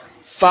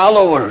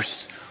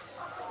followers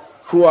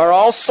who are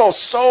also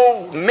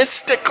so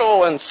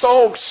mystical and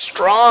so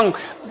strong.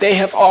 They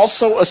have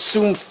also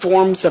assumed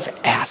forms of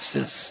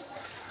asses.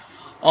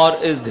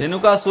 और इस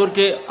धेनुकासुर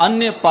के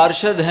अन्य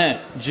पार्षद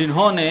हैं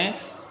जिन्होंने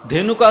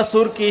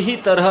धेनुकासुर की ही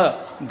तरह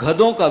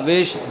गधों का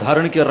वेश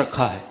धारण कर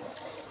रखा है।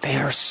 They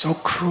are so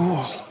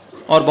cruel.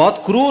 और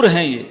बहुत क्रूर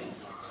हैं ये।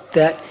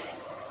 That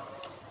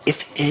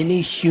if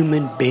any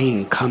human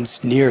being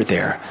comes near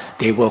there,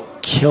 they will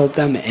kill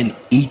them and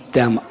eat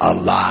them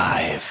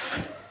alive.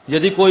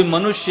 यदि कोई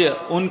मनुष्य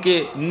उनके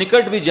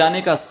निकट भी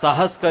जाने का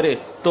साहस करे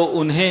तो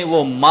उन्हें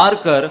वो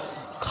मारकर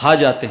खा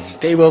जाते हैं।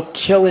 They will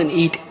kill and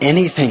eat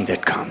anything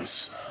that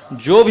comes.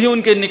 जो भी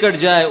उनके निकट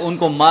जाए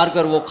उनको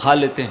मारकर वो खा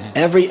लेते हैं।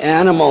 Every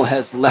animal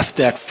has left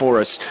that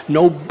forest.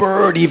 No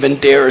bird even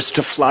dares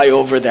to fly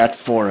over that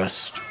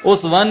forest.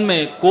 उस वन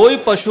में कोई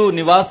पशु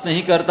निवास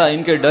नहीं करता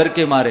इनके डर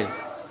के मारे।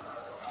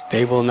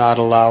 They will not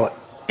allow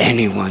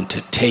anyone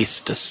to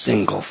taste a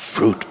single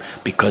fruit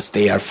because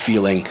they are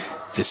feeling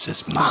this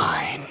is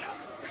mine.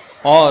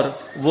 और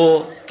वो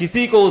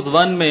किसी को उस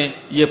वन में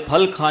ये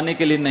फल खाने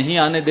के लिए नहीं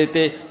आने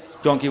देते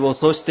क्योंकि वो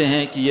सोचते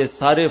हैं कि ये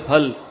सारे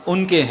फल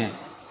उनके हैं।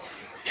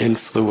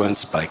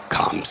 Influenced by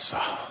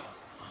Kamsa.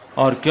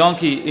 और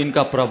क्योंकि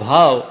इनका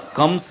प्रभाव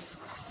कंस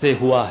से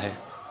हुआ है।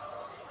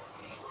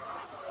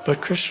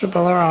 But Krishna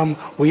Balaram,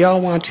 we all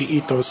want to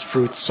eat those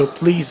fruits, so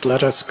please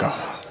let us go.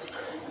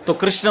 तो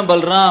कृष्ण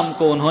बलराम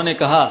को उन्होंने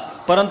कहा,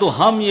 परंतु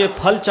हम ये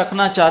फल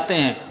चखना चाहते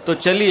हैं, तो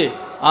चलिए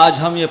आज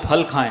हम ये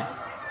फल खाएं।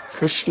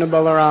 Krishna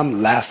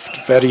Balaram laughed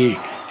very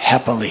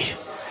happily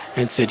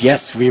and said,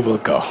 yes, we will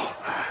go.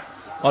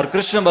 और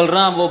कृष्ण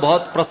बलराम वो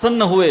बहुत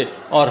प्रसन्न हुए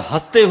और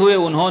हंसते हुए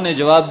उन्होंने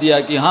जवाब दिया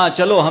कि हाँ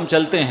चलो हम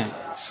चलते हैं।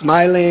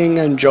 Smiling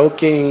and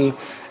joking,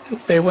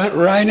 they went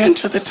right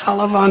into the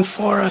Talavan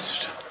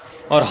forest.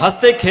 और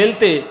हंसते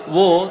खेलते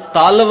वो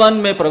तालवन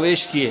में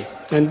प्रवेश किए।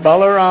 And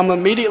Balaram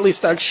immediately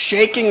starts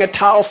shaking a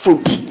towel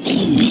fruit.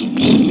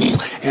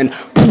 And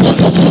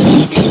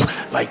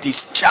like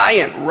these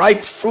giant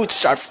ripe fruits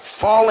start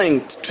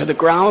falling to the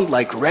ground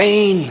like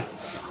rain.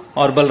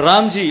 और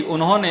बलराम जी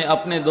उन्होंने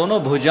अपने दोनों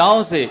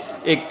भुजाओं से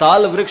एक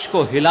ताल वृक्ष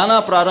को हिलाना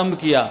प्रारंभ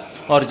किया,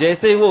 और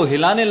जैसे ही वो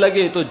हिलाने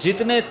लगे तो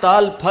जितने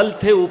ताल फल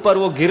थे ऊपर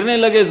वो गिरने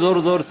लगे जोर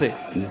जोर से।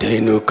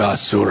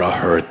 Dhenukasura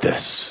heard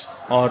this.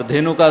 और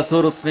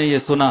धेनुकासुर उसने ये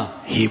सुना।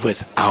 He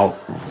was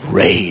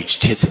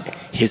outraged.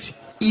 His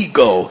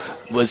ego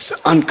was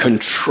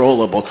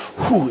uncontrollable.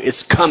 Who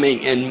is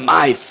coming in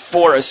my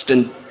forest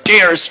and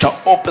dares to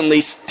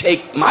openly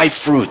take my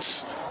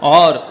fruits?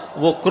 और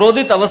वो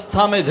क्रोधित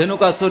अवस्था में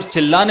धेनुकासुर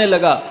चिल्लाने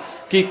लगा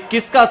कि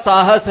किसका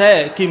साहस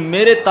है कि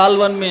मेरे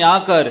तालवन में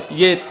आकर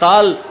ये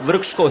ताल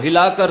वृक्ष को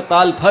हिलाकर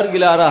ताल फल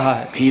गिरा रहा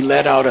है। He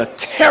let out a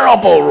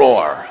terrible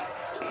roar.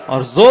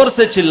 और जोर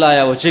से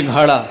चिल्लाया वो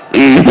चिंघाड़ा।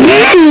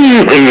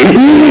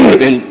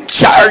 And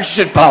charged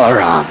at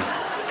Balaram.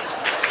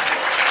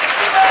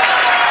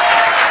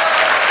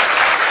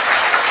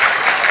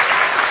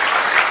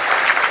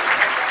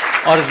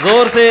 और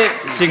जोर से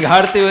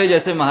चिंघाड़ते हुए,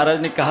 जैसे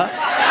महाराज ने कहा,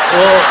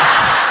 वो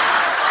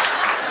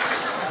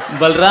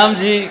बलराम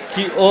जी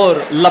की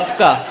ओर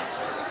लपका।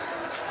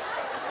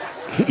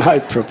 My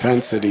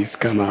propensities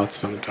come out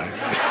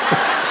sometimes.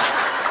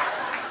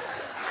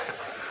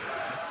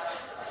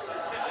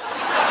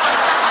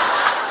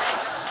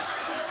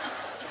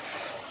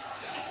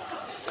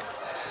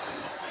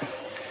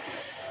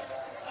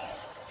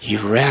 He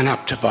ran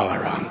up to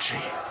Balaram ji.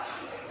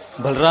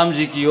 Balram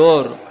ji की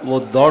ओर वो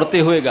दौड़ते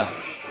हुए गया।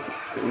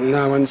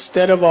 Now,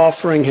 instead of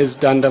offering his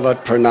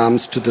Dandavat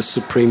pranams to the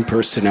Supreme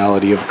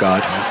Personality of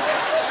Godhead,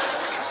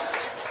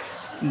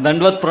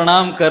 दंडवत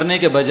प्रणाम करने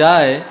के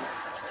बजाय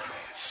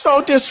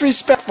so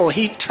disrespectful,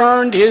 he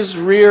turned his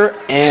rear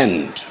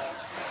end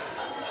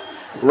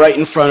right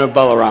in front of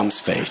Balaram's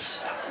face.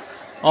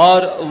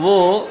 और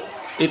वो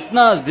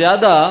इतना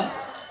ज्यादा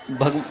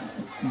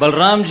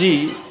बलराम जी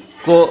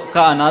को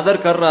का अनादर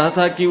कर रहा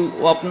था कि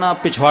वो अपना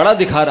पिछवाड़ा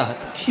दिखा रहा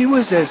था।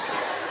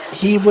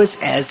 He was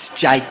as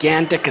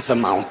gigantic as a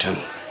mountain.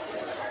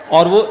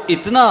 और वो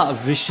इतना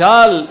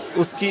विशाल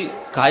उसकी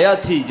काया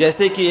थी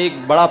जैसे कि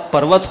एक बड़ा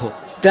पर्वत हो।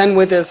 Then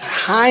with his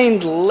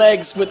hind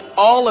legs, with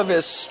all of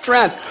his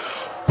strength,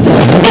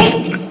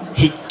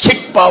 he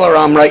kicked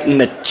Balaram right in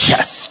the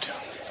chest.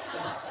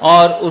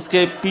 और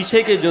उसके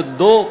पीछे के जो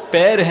दो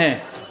पैर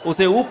हैं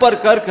उसे ऊपर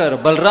कर कर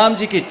बलराम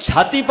जी की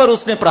छाती पर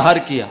उसने प्रहार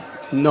किया।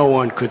 No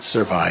one could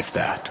survive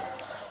that.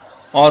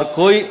 और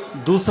कोई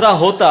दूसरा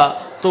होता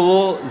तो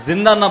वो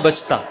जिंदा न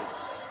बचता।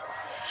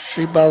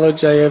 Sri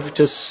Balajayev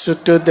just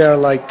stood there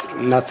like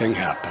nothing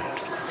happened.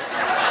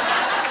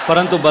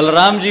 परंतु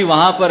बलराम जी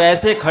वहां पर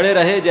ऐसे खड़े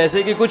रहे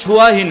जैसे कि कुछ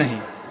हुआ ही नहीं।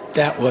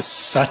 That was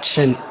such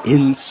an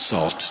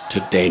insult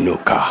to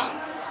Dhenuka.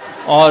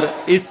 और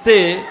इससे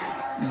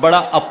बड़ा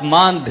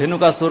अपमान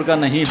धेनुकासुर का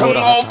नहीं हो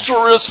रहा था।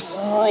 Tumultuous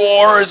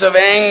roars of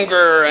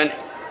anger and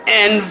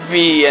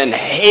envy and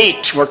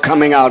hate were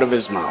coming out of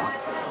his mouth.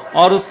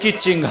 और उसकी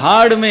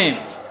चिंगाड़ में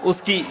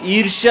उसकी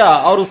ईर्ष्या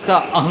और उसका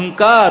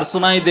अहंकार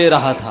सुनाई दे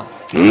रहा था।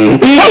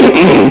 And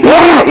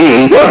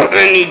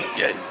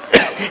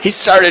he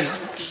started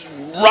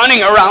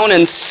running around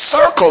in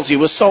circles. He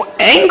was so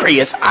angry.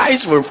 His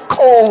eyes were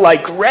coal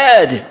like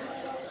red.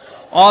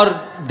 और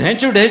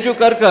ढेंचू ढेंचू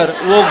कर कर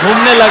वो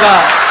घूमने लगा।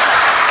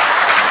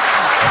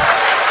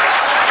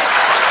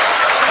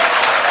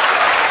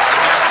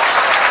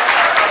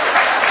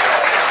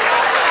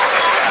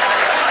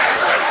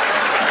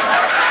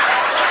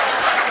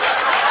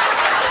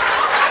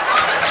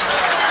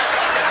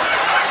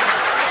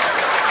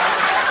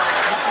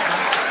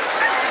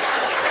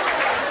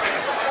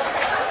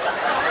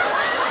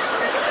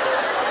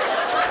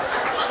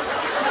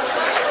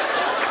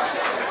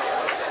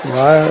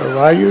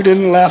 Why you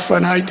didn't laugh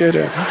when I did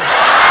it?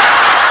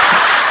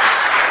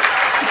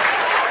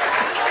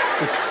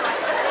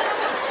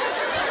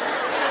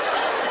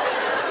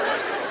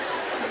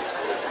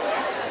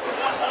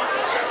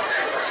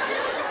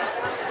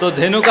 तो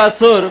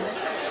धेनुकासुर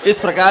इस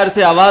प्रकार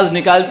से आवाज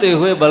निकालते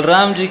हुए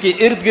बलराम जी के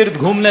इर्द गिर्द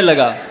घूमने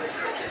लगा।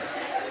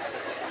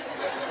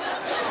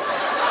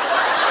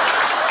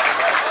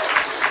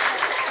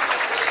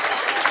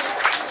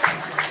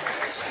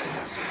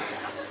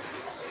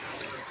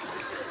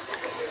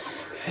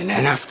 And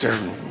then after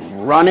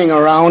running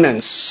around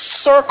in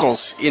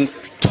circles in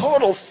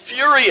total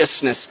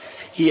furiousness,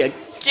 he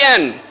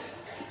again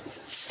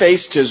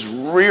faced his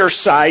rear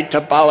side to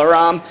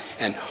Balaram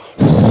and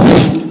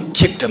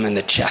kicked him in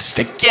the chest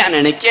again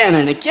and again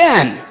and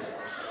again.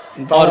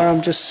 And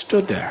Balaram just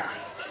stood there.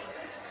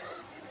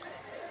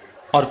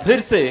 और फिर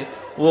से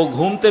वो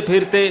घूमते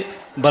फिरते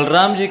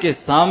बलराम जी के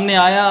सामने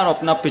आया और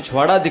अपना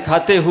पिछवाड़ा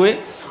दिखाते हुए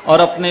और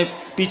अपने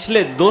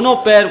पिछले दोनों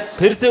पैर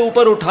फिर से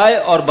ऊपर उठाए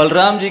और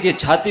बलराम जी की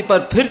छाती पर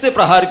फिर से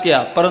प्रहार किया,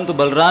 परंतु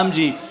बलराम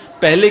जी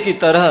पहले की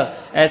तरह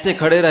ऐसे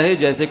खड़े रहे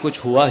जैसे कुछ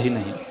हुआ ही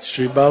नहीं।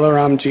 Sri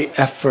Balaram ji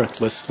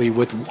effortlessly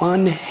with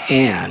one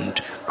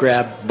hand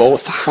grabbed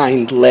both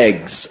hind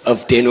legs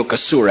of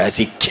Dhenukasura as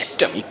he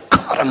kicked him. He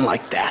caught him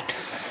like that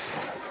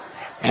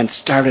and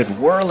started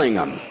whirling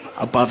him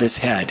above his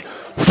head.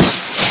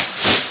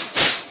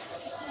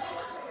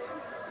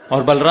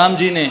 और बलराम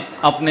जी ने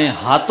अपने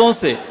हाथों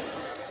से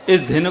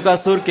इस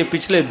धेनुकासुर के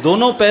पिछले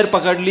दोनों पैर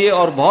पकड़ लिए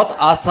और बहुत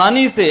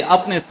आसानी से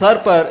अपने सर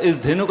पर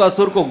इस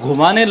धेनुकासुर को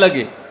घुमाने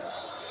लगे।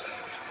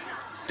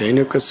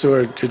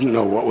 Dhenukasura didn't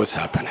know what was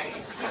happening.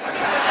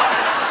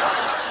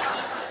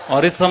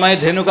 और इस समय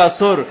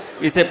धेनुकासुर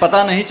इसे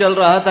पता नहीं चल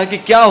रहा था कि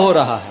क्या हो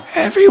रहा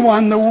है।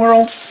 Everyone in the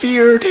world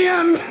feared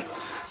him.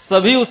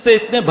 सभी उससे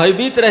इतने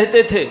भयभीत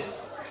रहते थे।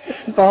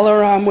 And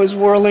Balaram was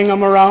whirling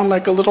him around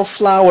like a little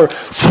flower.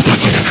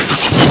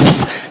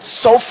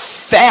 So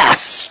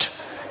fast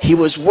he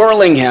was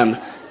whirling him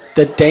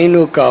that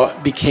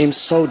Dhenuka became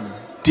so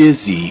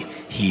dizzy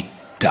he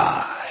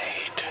died.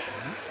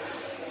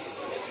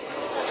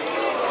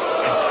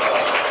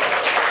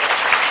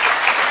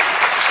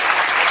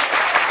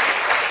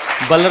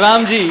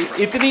 Balram ji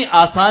इतनी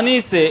आसानी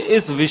से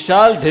इस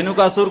विशाल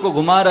धेनुकासुर को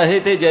घुमा रहे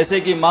थे जैसे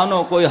कि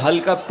मानो कोई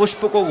हल्का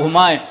पुष्प को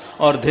घुमाए,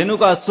 और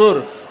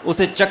धेनुकासुर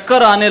उसे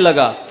चक्कर आने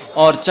लगा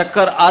और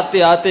चक्कर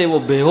आते आते वो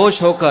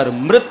बेहोश होकर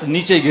मृत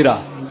नीचे गिरा।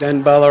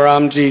 Then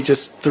Balaram ji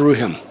just threw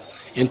him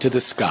into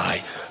the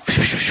sky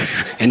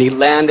and he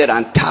landed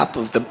on top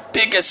of the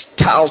biggest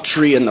tall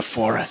tree in the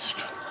forest.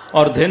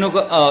 और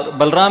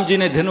बलराम जी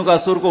ने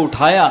धेनुकासुर को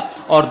उठाया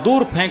और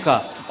दूर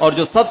फेंका, और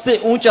जो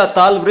सबसे ऊंचा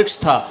ताल वृक्ष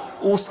था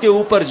उसके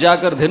ऊपर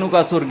जाकर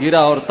धेनुकासुर गिरा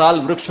और ताल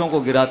वृक्षों को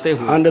गिराते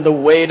हुए। Under the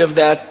weight of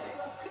that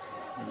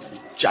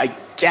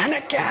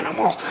gigantic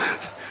animal,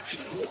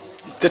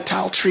 the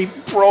tall tree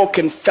broke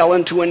and fell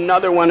into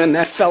another one, and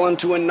that fell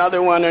into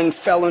another one, and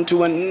fell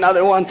into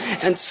another one,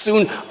 and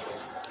soon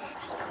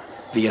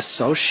the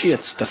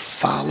associates, the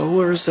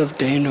followers of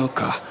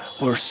Dhenuka,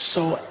 were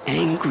so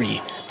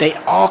angry. They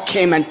all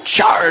came and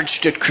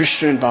charged at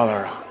Krishna and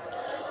Balaram.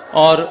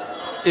 और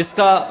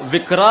इसका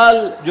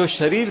विकराल जो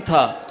शरीर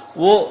था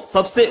वो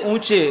सबसे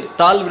ऊंचे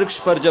ताल वृक्ष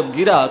पर जब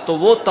गिरा तो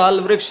वो ताल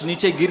वृक्ष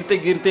नीचे गिरते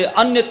गिरते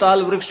अन्य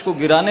ताल वृक्ष को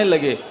गिराने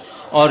लगे,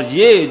 और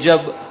ये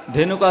जब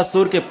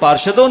धेनुकासुर के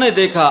पार्षदों ने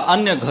देखा,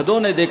 अन्य गधों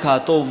ने देखा,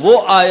 तो वो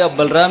आए अब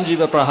बलराम जी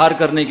पर प्रहार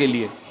करने के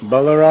लिए।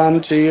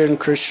 Balaram ji and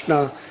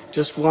Krishna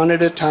just one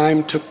at a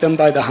time took them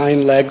by the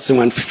hind legs and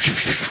went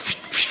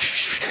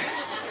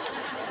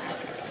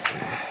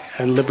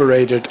and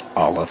liberated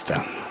all of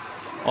them.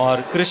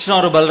 और कृष्ण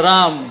और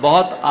बलराम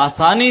बहुत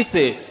आसानी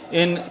से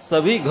इन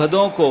सभी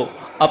गधों को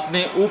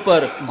अपने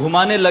ऊपर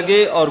घुमाने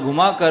लगे और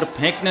घुमाकर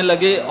फेंकने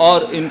लगे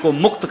और इनको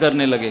मुक्त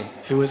करने लगे।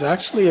 It was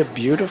actually a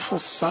beautiful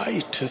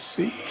sight to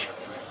see.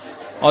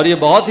 और ये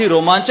बहुत ही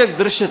रोमांचक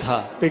दृश्य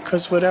था।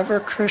 Because whatever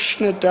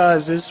Krishna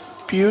does is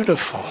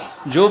beautiful.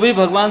 जो भी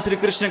भगवान श्री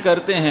कृष्ण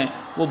करते हैं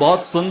वो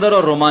बहुत सुंदर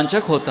और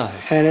रोमांचक होता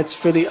है। And it's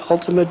for the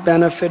ultimate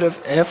benefit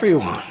of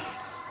everyone.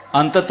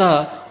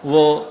 अंततः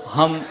वो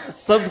हम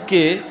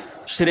सबके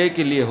श्रेय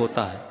के लिए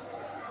होता है।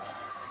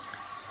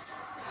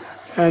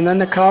 And then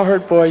the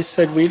cowherd boys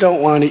said, we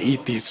don't want to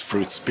eat these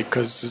fruits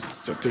because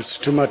there's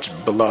too much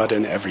blood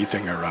and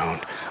everything around.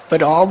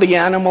 But all the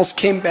animals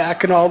came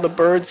back and all the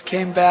birds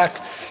came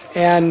back,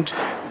 and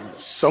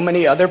so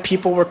many other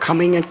people were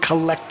coming and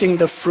collecting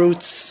the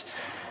fruits,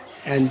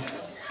 and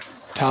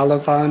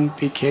Talavan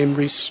became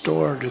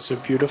restored as a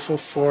beautiful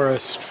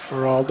forest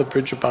for all the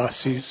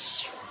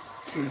Brijabasis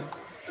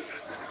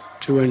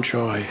to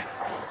enjoy.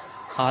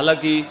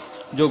 हालांकि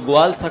जो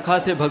ग्वाल सखा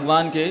थे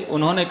भगवान के,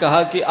 उन्होंने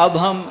कहा कि अब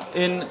हम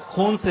इन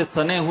खून से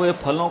सने हुए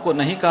फलों को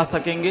नहीं खा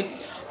सकेंगे,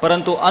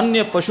 परंतु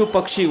अन्य पशु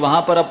पक्षी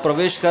वहां पर अब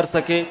प्रवेश कर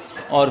सके,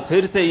 और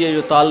फिर से ये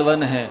जो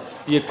तालवन है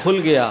ये खुल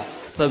गया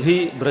सभी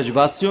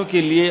ब्रजवासियों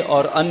के लिए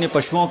और अन्य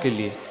पशुओं के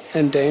लिए।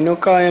 And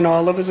Dhenuka and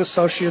all of his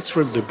associates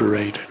were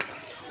liberated.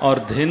 और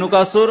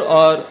धेनुकासुर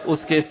और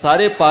उसके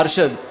सारे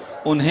पार्षद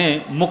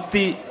उन्हें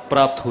मुक्ति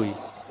प्राप्त हुई।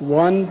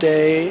 One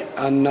day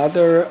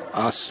another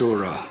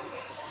asura,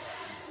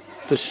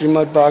 the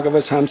Srimad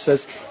Bhagavatam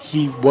says,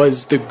 he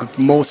was the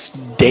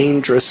most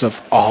dangerous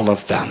of all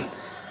of them.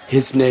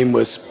 His name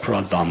was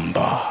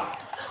Pralamba.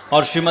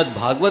 और श्रीमद्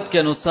भागवत के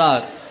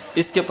अनुसार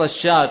इसके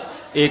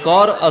पश्चात एक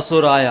और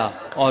असुर आया,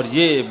 और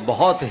ये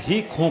बहुत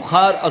ही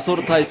खूंखार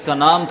असुर था। इसका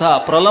नाम था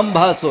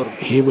Pralambasura.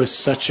 He was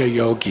such a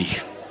yogi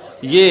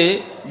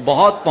ये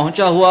बहुत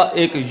पहुंचा हुआ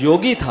एक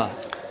योगी था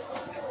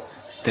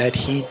that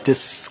he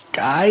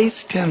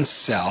disguised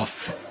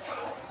himself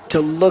to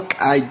look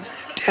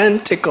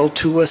identical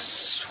to a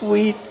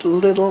sweet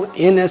little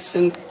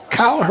innocent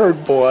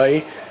cowherd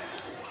boy,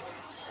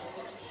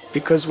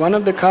 because one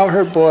of the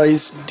cowherd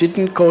boys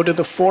didn't go to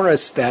the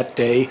forest that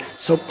day,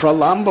 so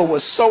Pralamba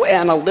was so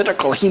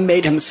analytical he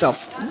made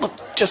himself look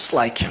just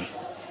like him.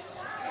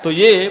 तो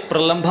ये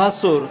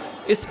प्रलंबासुर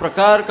इस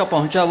प्रकार का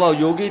पहुंचा हुआ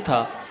योगी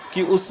था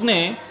कि उसने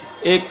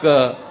एक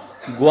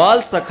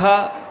ग्वाल सखा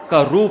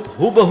का रूप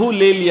हूबहू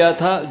ले लिया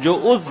था, जो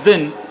उस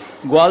दिन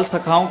ग्वाल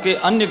सखाओं के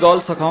अन्य ग्वाल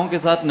सखाओं के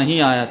साथ नहीं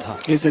आया था.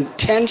 His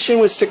intention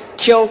was to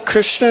kill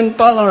Krishna and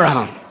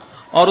Balaram.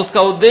 और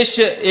उसका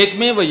उद्देश्य एक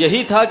में वो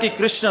यही था कि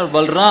कृष्ण और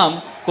बलराम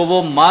को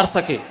वो मार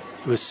सके.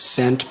 He was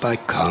sent by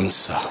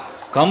Kamsa.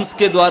 Kans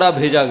के द्वारा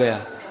भेजा गया.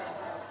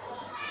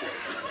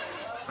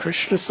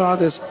 Krishna saw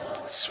this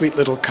sweet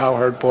little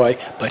cowherd boy,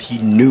 but he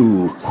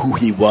knew who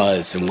he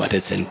was and what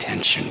his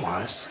intention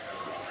was.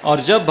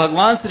 और जब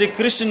भगवान श्री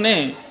कृष्ण ने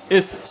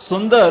इस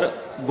सुंदर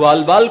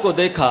ग्वालबाल को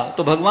देखा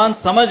तो भगवान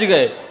समझ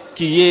गए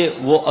कि ये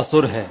वो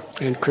असुर है.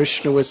 And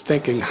Krishna was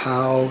thinking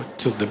how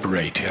to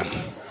liberate him.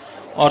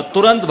 और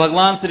तुरंत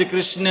भगवान श्री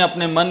कृष्ण ने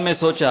अपने मन में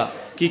सोचा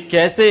कि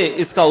कैसे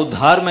इसका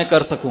उद्धार मैं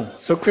कर सकूं.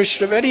 So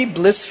Krishna very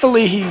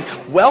blissfully he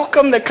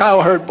welcomed the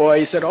cowherd boy.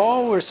 He said,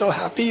 "Oh, we're so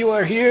happy you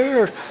are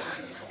here."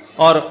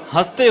 और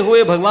हंसते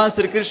हुए भगवान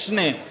श्री कृष्ण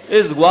ने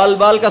इस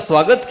ग्वालबाल का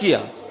स्वागत किया.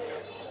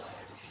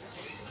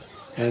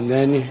 And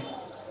then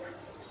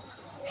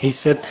he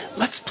said,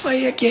 "Let's play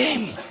a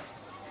game."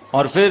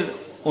 और फिर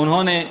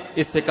उन्होंने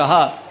इससे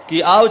कहा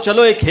कि आओ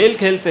चलो एक खेल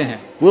खेलते हैं.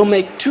 We'll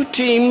make 2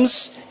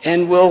 teams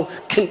and we'll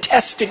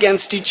contest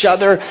against each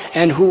other,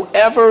 and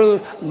whoever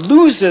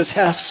loses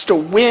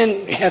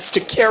has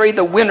to carry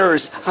the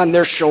winners on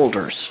their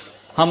shoulders.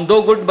 हम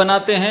 2 गुट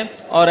बनाते हैं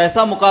और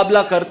ऐसा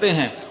मुकाबला करते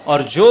हैं,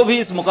 और जो भी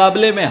इस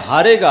मुकाबले में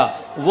हारेगा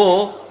वो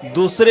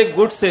दूसरे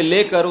गुट से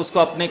लेकर उसको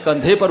अपने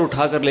कंधे पर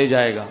उठाकर ले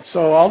जाएगा.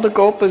 So all the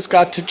gopas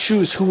got to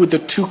choose who the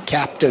 2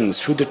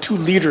 captains, who the 2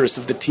 leaders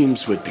of the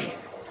teams would be.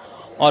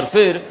 और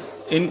फिर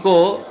इनको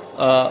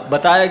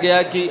बताया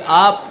गया कि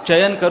आप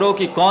चयन करो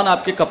कि कौन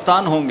आपके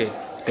कप्तान होंगे.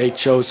 They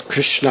chose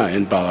Krishna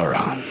and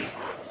Balaram.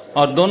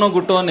 और दोनों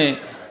गुटों ने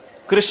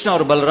कृष्ण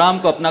और बलराम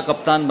को अपना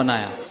कप्तान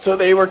बनाया. So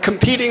they were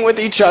competing with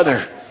each other.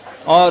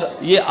 और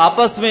ये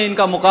आपस में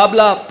इनका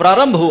मुकाबला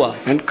प्रारंभ हुआ.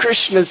 And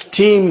Krishna's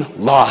team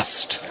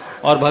lost.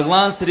 और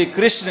भगवान श्री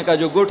कृष्ण का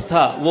जो गुट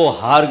था वो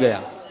हार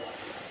गया.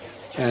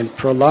 And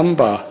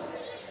Pralamba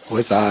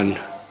was on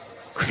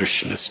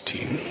Krishna's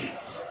team.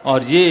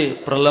 और ये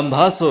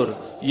प्रलंभासुर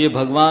ये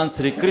भगवान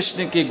श्री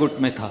कृष्ण के गुट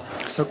में था.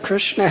 So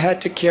Krishna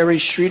had to carry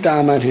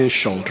Sridama on his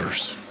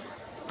shoulders.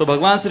 तो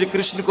भगवान श्री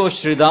कृष्ण को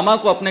श्रीदामा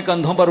को अपने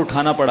कंधों पर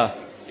उठाना पड़ा.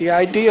 The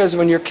idea is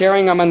when you're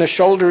carrying them on the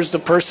shoulders,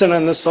 the person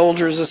on the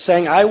shoulders is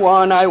saying, I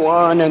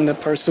won, and the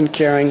person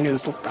carrying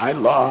is, I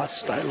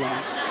lost.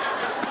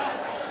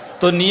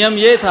 तो नियम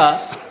ये था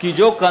कि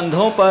जो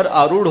कंधों पर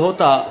आरूढ़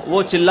होता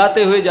वो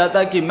चिल्लाते हुए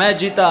जाता कि मैं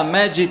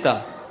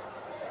जीता.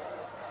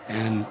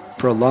 And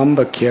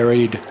Pralamba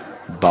carried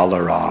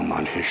Balaram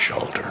on his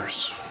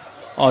shoulders.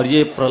 और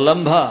ये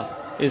प्रलंभा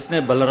इसने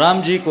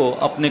बलराम जी को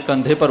अपने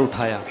कंधे पर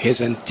उठाया. His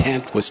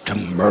intent was to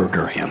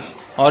murder him.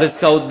 और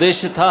इसका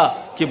उद्देश्य था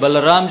कि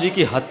बलराम जी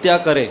की हत्या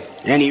करे.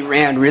 And he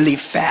ran really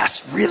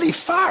fast, really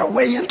far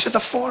away into the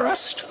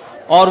forest.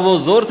 और वो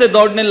जोर से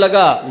दौड़ने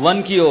लगा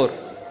वन की ओर.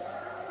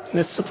 And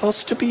it's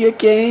supposed to be a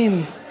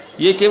game.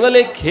 ये केवल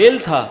एक खेल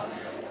था.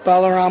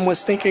 Balaram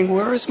was thinking,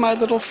 where is my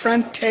little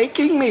friend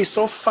taking me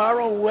so far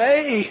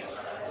away?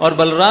 और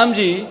बलराम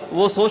जी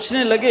वो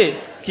सोचने लगे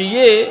कि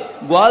ये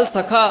ग्वाल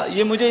सखा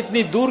ये मुझे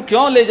इतनी दूर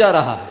क्यों ले जा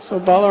रहा है. So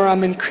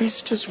Balaram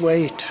increased his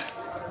weight.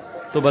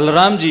 तो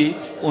बलराम जी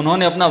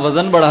उन्होंने अपना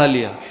वजन बढ़ा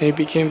लिया. He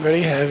became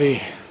very heavy.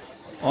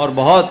 और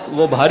बहुत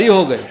वो भारी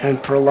हो गए.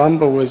 And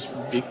Pralamba was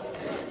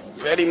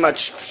very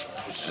much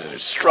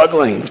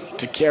struggling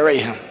to carry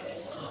him.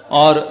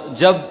 और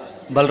जब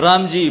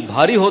बलराम जी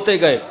भारी होते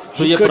गए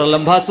तो ये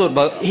प्रलंभासुर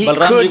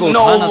बलराम जी को He could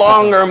उठा no ना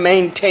longer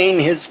maintain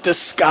his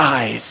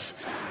disguise.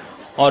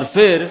 और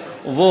फिर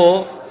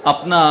वो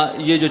अपना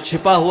ये जो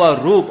छिपा हुआ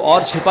रूप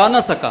और छिपा ना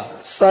सका.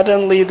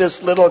 Suddenly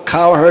this little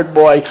cowherd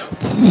boy,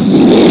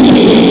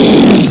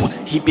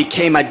 he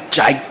became a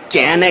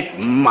gigantic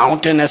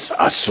mountainous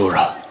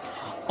asura.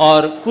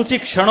 और कुछ ही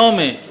क्षणों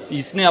में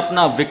इसने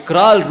अपना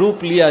विकराल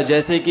रूप लिया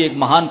जैसे कि एक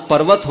महान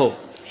पर्वत हो.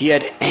 He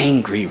had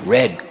angry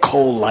red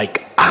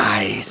coal-like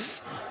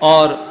eyes.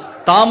 और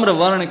ताम्र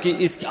वर्ण की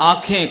इसकी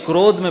आंखें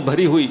क्रोध में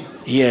भरी हुई.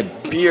 He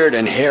had beard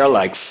and hair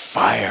like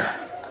fire.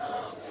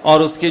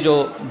 और उसके जो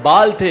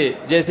बाल थे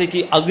जैसे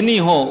कि अग्नि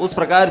हो उस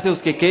प्रकार से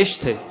उसके केश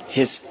थे.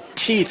 His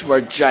teeth were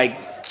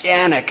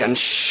gigantic and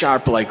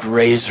sharp like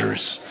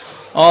razors.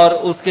 और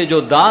उसके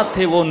जो दांत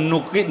थे वो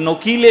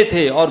नोकीले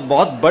थे और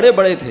बहुत बड़े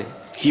बड़े थे.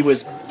 He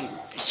was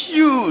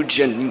huge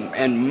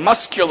and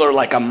muscular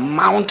like a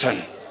mountain.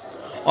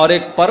 और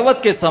एक पर्वत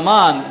के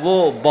समान वो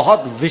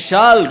बहुत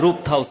विशाल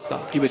रूप था उसका.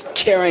 He was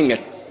carrying a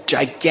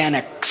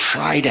gigantic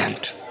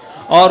trident.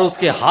 और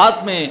उसके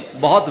हाथ में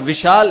बहुत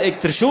विशाल एक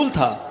त्रिशूल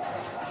था.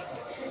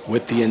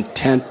 With the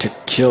intent to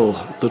kill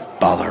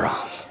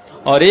Balaram.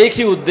 और एक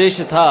ही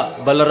उद्देश्य था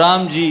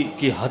बलराम जी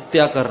की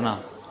हत्या करना.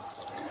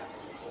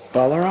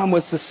 Balaram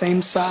was the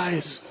same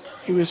size.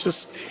 He was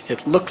just,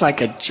 it looked like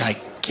a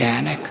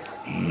gigantic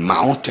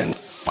mountain,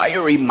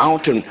 fiery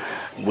mountain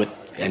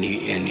and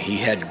he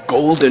had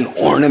golden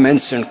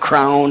ornaments and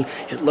crown.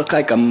 It looked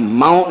like a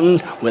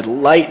mountain with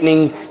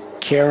lightning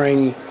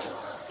carrying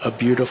a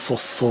beautiful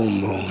full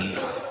moon.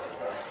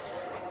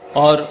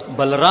 और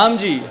बलराम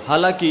जी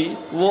हालांकि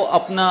वो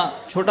अपना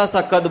छोटा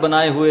सा कद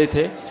बनाए हुए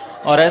थे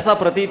और ऐसा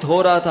प्रतीत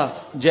हो रहा था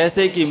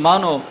जैसे कि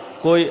मानो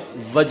कोई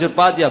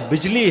वज्रपात या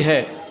बिजली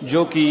है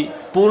जो कि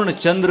पूर्ण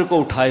चंद्र को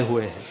उठाए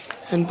हुए है.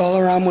 And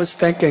Balaram was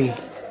thinking,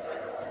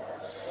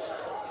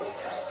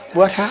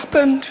 what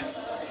happened?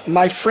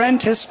 My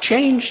friend has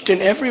changed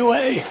in every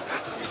way.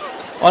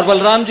 और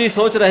बलराम जी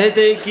सोच रहे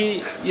थे कि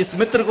इस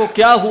मित्र को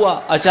क्या हुआ,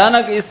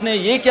 अचानक इसने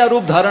ये क्या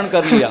रूप धारण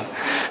कर लिया.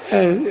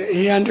 And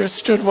he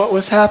understood what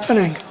was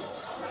happening.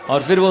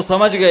 और फिर वो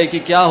समझ गए कि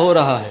क्या हो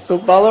रहा है. So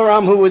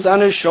Balaram, who was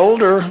on his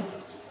shoulder,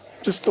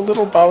 just a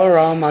little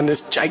Balaram on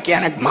this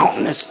gigantic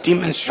mountainous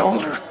demon's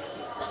shoulder,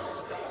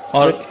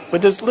 और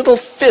with his little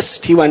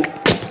fist, he went.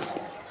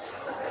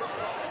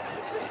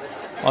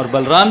 और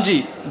बलराम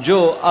जी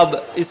जो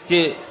अब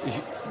इसके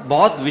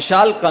बहुत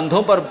विशाल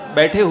कंधों पर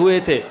बैठे हुए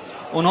थे,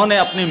 उन्होंने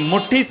अपनी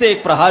मुट्ठी से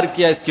एक प्रहार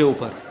किया इसके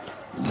ऊपर.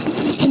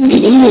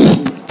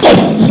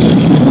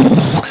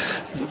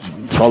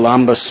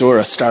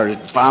 Pralambasura started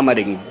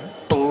vomiting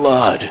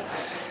blood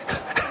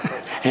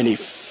and he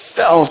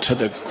fell to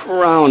the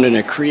ground and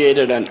it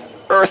created an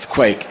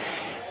earthquake.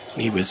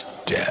 He was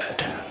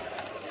dead.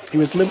 He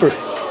was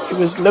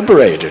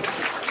liberated.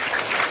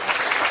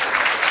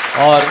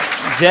 और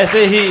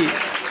जैसे ही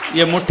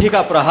ये मुट्ठी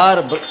का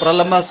प्रहार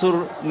प्रलंबासुर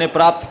ने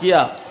प्राप्त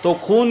किया तो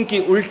खून की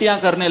उल्टियां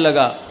करने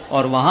लगा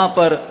और वहां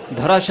पर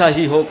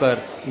धराशाही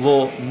होकर वो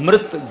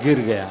मृत गिर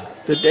गया.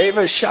 The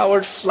devas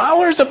showered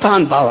flowers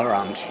upon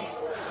Balaram ji.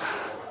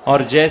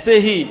 और जैसे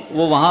ही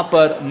वो वहां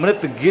पर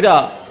मृत गिरा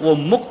वो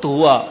मुक्त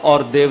हुआ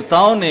और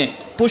देवताओं ने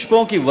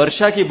पुष्पों की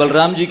वर्षा की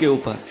बलराम जी के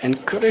ऊपर.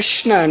 And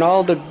Krishna and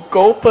all the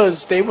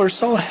gopas, they were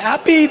so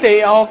happy.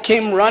 They all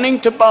came running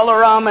to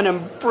Balaram and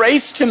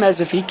embraced him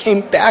as if he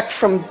came back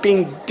from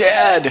being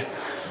dead.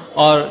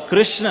 और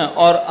कृष्ण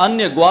और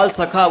अन्य ग्वाल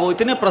सखा वो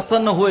इतने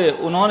प्रसन्न हुए,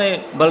 उन्होंने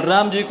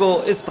बलराम जी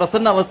को इस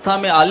प्रसन्न अवस्था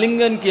में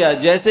आलिंगन किया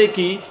जैसे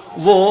कि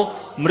वो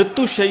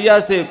मृत्युशैया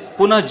से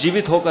पुनः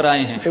जीवित होकर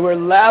आए हैं. They were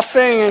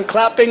laughing and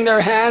clapping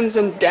their hands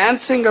and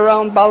dancing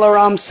around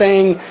Balaram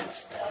saying,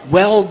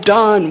 well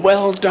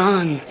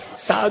done,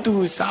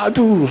 sadhu,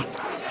 sadhu.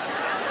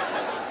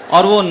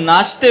 और वो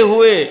नाचते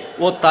हुए,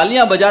 वो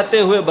तालियां बजाते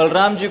हुए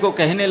बलराम जी को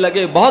कहने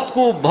लगे, बहुत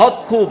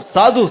खूब,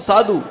 साधु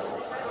साधु.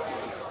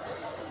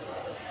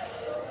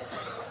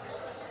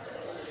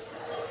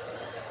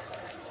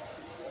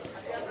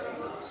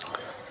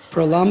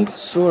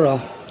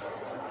 Pralambasura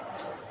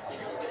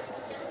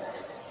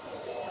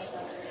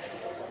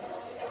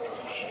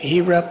he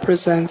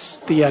represents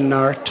the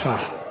anartha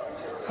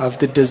of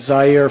the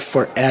desire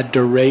for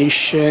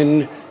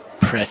adoration,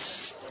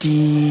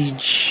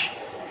 prestige,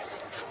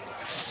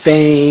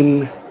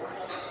 fame,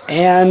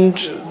 and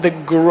the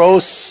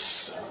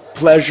gross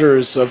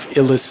pleasures of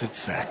illicit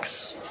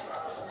sex.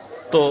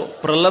 तो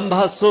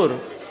प्रलंबासुर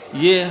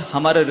ये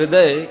हमारे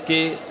हृदय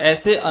के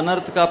ऐसे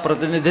अनर्थ का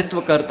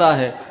प्रतिनिधित्व करता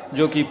है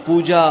जो कि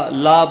पूजा,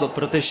 लाभ,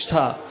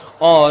 प्रतिष्ठा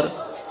और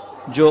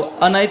जो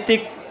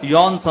अनैतिक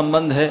यौन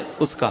संबंध है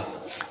उसका.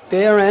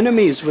 They are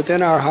enemies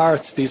within our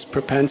hearts, these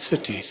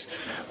propensities,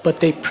 but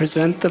they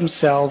present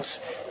themselves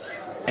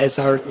as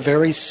our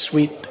very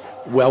sweet,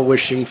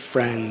 well-wishing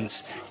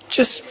friends.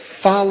 Just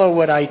follow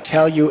what I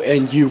tell you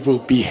and you will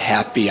be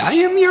happy. I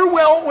am your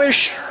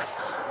well-wisher.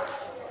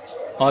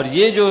 और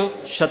ये जो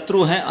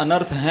शत्रु हैं,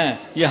 अनर्थ हैं,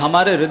 ये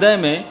हमारे हृदय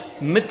में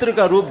मित्र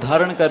का रूप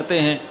धारण करते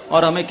हैं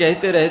और हमें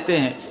कहते रहते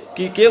हैं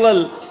कि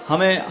केवल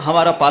हमें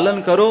हमारा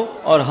पालन करो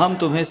और हम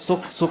तुम्हें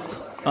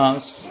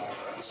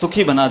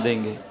सुखी बना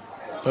देंगे.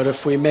 But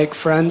if we make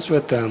friends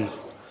with them,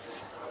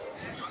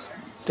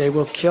 they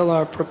will kill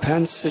our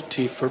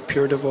propensity for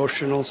pure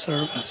devotional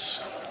service.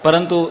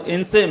 परंतु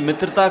इनसे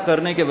मित्रता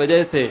करने के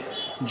वजह से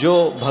जो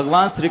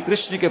भगवान श्री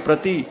कृष्ण के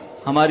प्रति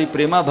हमारी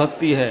प्रेमा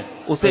भक्ति है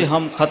उसे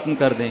हम खत्म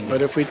कर देंगे.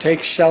 But if we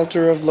take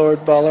shelter of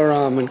Lord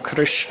Balaram and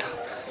Krishna,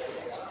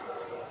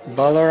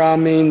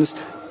 Balaram means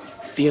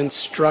the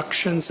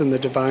instructions and the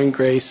divine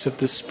grace of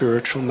the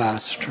spiritual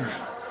master.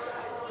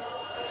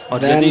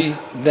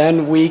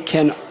 Then we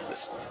can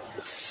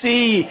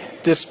see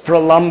this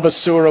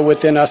Pralambasura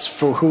within us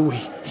for who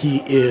he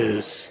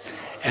is,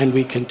 and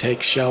we can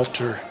take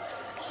shelter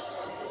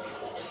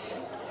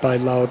by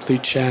loudly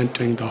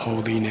chanting the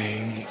holy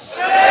names.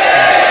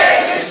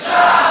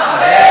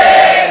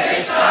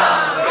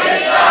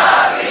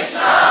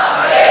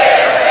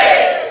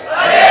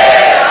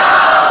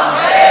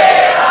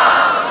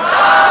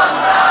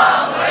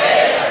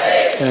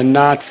 And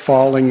not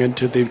falling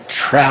into the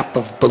trap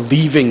of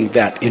believing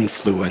that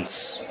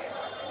influence.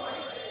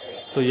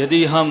 तो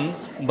यदि हम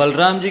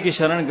बलराम जी की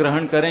शरण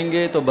ग्रहण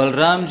करेंगे तो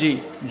बलराम जी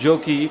जो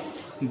कि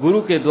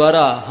गुरु के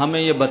द्वारा हमें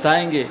ये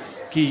बताएंगे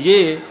कि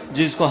ये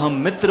जिसको हम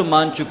मित्र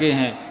मान चुके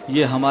हैं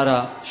ये हमारा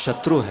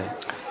शत्रु है.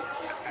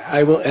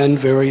 I will end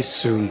very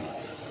soon.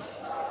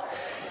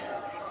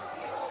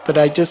 But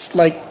I just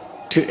like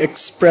to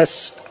express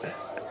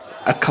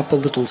a couple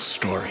little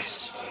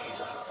stories.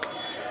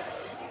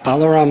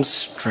 Balaram's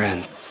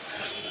strength.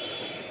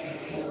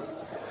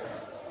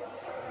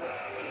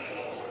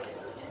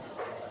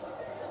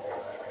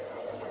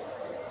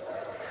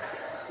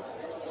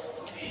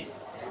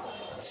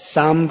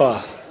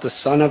 Samba, the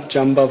son of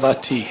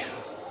Jambavati,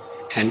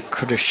 and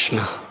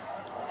Krishna.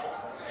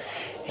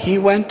 He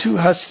went to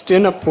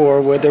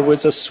Hastinapur where there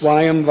was a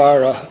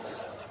Swayamvara,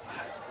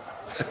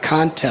 a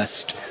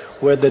contest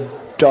where the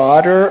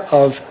daughter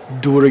of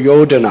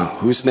Duryodhana,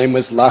 whose name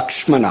was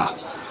Lakshmana,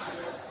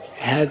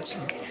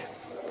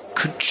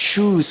 could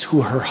choose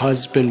who her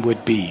husband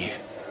would be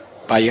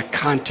by a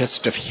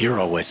contest of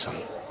heroism.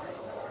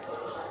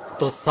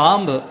 तो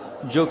सांब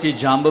जो कि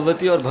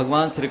जाम्बवती और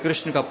भगवान श्री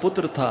कृष्ण का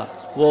पुत्र था,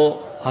 वो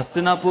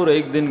हस्तिनापुर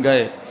एक दिन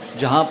गए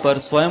जहां पर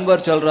स्वयंवर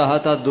चल रहा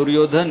था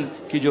दुर्योधन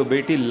की जो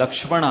बेटी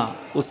लक्ष्मणा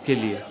उसके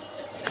लिए.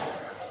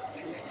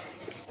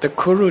 The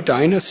Kuru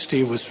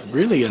dynasty was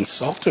really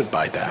insulted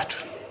by that.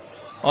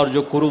 और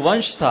जो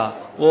कुरुवंश था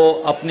वो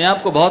अपने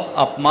आप को बहुत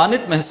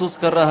अपमानित महसूस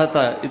कर रहा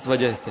था इस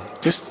वजह से.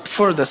 Just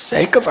for the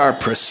sake of our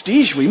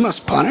prestige, we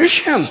must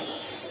punish him.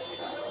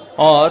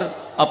 और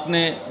अपने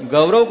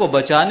गौरव को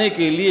बचाने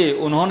के लिए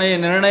उन्होंने ये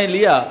निर्णय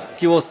लिया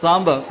कि वो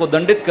सांब को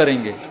दंडित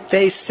करेंगे.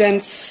 They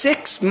sent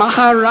 6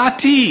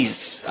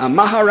 Maharathis. A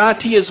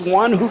Maharathi is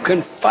one who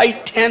can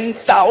fight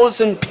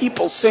 10,000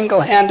 people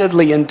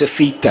single-handedly and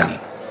defeat them.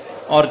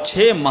 और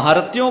 6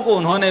 महारथियों को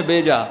उन्होंने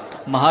भेजा.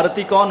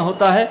 महारथी कौन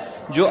होता है?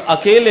 जो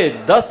अकेले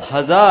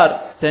 10,000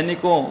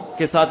 सैनिकों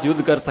के साथ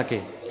युद्ध कर सके.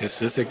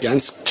 This is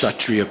against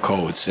Kshatriya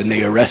codes, and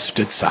they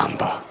arrested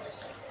Samba.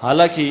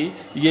 हालांकि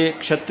ये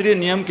क्षत्रिय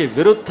नियम के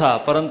विरुद्ध था,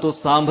 परंतु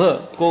सांब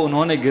को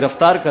उन्होंने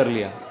गिरफ्तार कर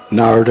लिया.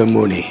 Narada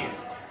Muni,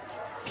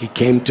 he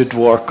came to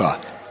Dwarka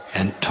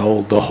and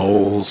told the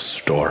whole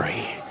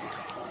story.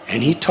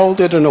 And he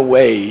told it in a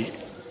way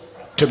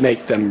to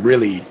make them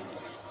really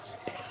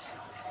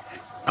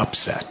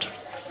upset.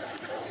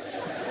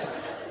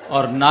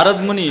 और नारद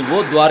मुनि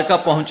वो द्वारका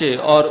पहुंचे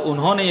और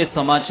उन्होंने ये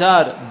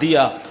समाचार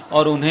दिया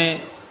और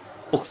उन्हें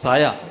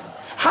उकसाया.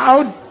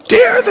 How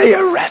dare they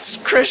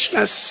arrest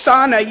Krishna's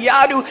son, a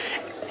Yadu?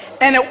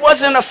 And it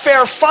wasn't a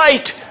fair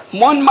fight.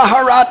 One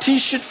Maharathi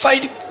should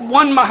fight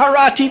one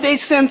Maharathi. They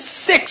sent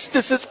 6.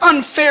 This is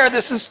unfair.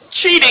 This is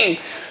cheating.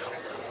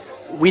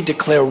 We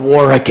declare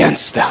war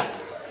against them.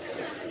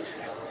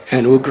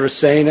 And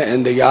Ugrasena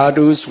and the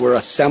Yadus were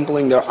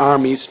assembling their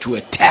armies to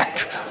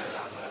attack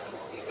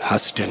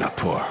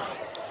Hastinapur.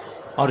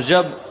 और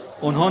जब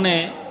उन्होंने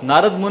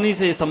नारद मुनि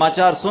से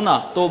समाचार सुना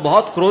तो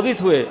बहुत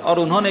क्रोधित हुए और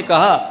उन्होंने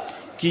कहा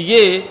कि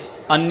ये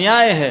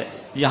अन्याय है.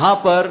 यहाँ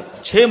पर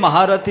 6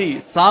 महारथी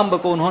सांब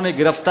को उन्होंने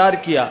गिरफ्तार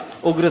किया.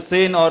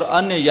 उग्रसेन और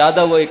अन्य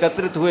यादव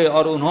एकत्रित हुए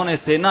और उन्होंने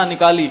सेना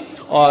निकाली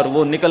और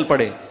वो निकल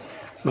पड़े.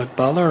 But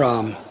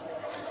Balaram,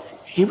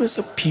 he was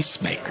a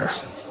peacemaker.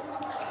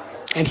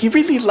 And he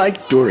really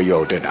liked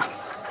Duryodhana.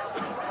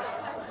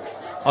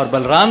 और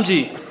बलराम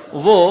जी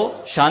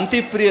वो शांति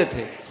प्रिय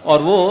थे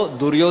और वो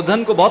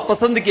दुर्योधन को बहुत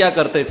पसंद किया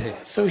करते थे.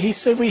 So he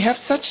said, we have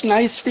such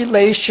nice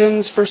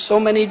relations for so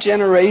many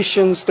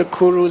generations, the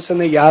Kurus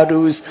and the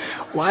Yadus.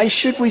 Why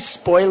should we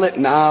spoil it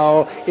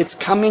now? It's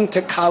coming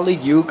to Kali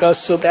Yuga,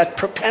 so that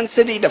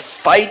propensity to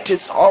fight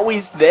is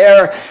always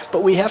there,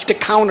 but we have to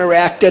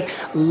counteract it.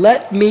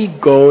 Let me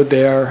go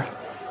there,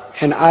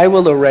 and I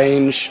will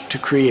arrange to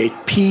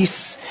create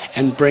peace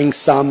and bring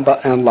Samba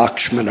and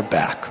Lakshmana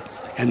back.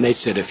 And they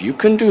said, if you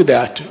can do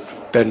that,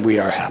 then we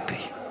are happy.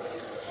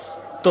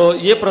 तो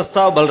ये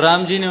प्रस्ताव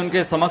बलराम जी ने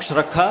उनके समक्ष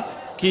रखा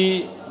कि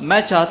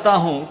मैं चाहता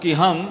हूं कि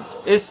हम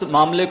इस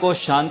मामले को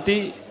शांति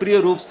प्रिय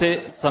रूप से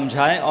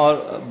समझाएं और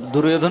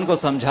दुर्योधन को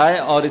समझाएं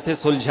और इसे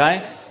सुलझाएं.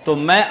 तो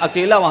मैं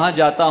अकेला वहां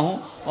जाता हूं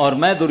और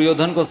मैं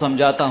दुर्योधन को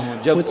समझाता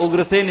हूं. जब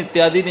उग्रसेन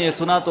इत्यादि ने ये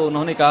सुना तो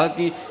उन्होंने कहा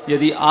कि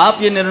यदि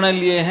आप ये निर्णय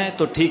लिए हैं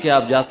तो ठीक है,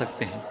 आप जा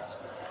सकते हैं.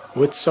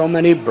 With so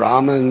many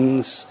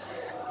Brahmins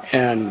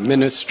and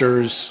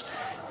ministers,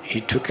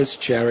 he took his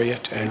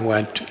chariot and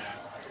went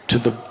to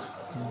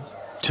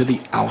the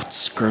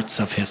outskirts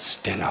of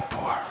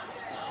Hastinapur.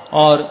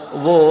 और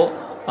वो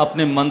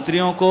अपने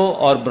मंत्रियों को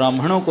और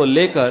ब्राह्मणों को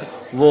लेकर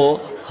वो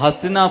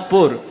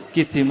हस्तिनापुर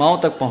की सीमाओं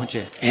तक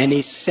पहुंचे. And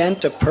he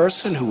sent a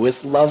person who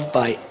was loved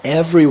by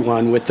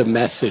everyone with the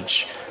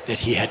message that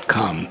he had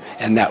come,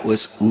 and that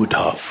was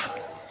Uddhav.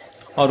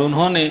 और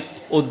उन्होंने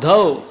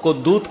उद्धव को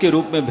दूत के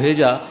रूप में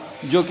भेजा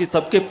जो कि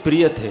सबके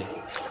प्रिय थे.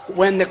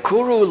 When the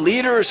Kuru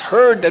leaders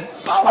heard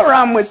that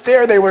Balaram was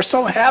there, they were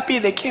so happy.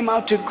 They came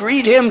out to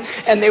greet him,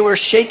 and they were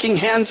shaking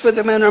hands with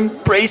him and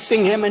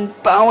embracing him and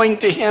bowing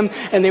to him,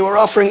 and they were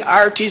offering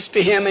artis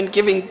to him and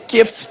giving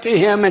gifts to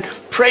him and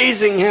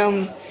praising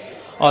him.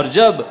 और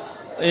जब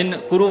इन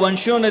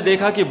कुरुवंशियों ने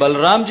देखा कि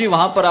बलराम जी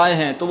वहां पर आए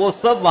हैं तो वो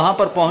सब वहां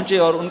पर पहुंचे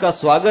और उनका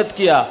स्वागत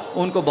किया,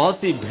 उनको बहुत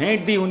सी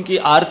भेंट दी, उनकी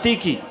आरती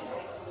की.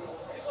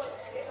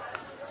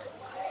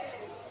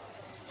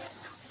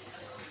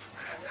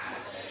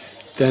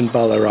 Then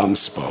Balaram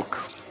spoke.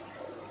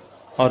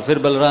 और फिर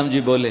बलराम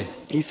जी बोले.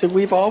 He said,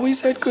 we've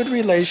always had good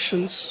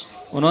relations.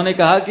 उन्होंने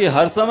कहा कि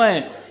हर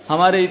समय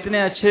हमारे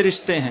इतने अच्छे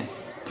रिश्ते हैं.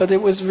 But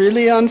it was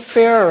really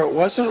unfair. It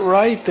wasn't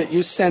right that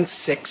you sent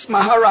 6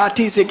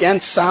 Maharathis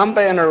against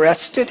Samba and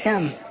arrested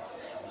him.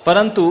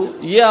 परंतु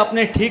ये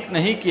आपने ठीक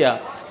नहीं किया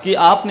कि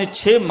आपने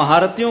 6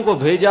 महारथियों को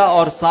भेजा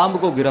और सांब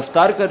को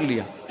गिरफ्तार कर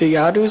लिया. The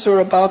Yadus are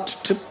about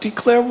to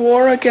declare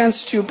war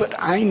against you, but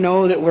I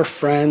know that we're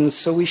friends,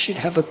 so we should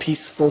have a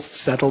peaceful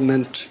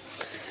settlement.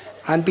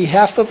 On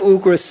behalf of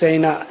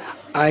Ugrasena,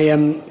 I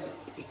am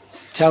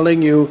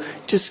telling you,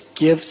 just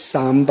give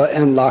Samba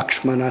and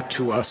Lakshmana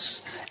to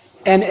us,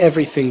 and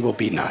everything will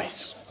be nice.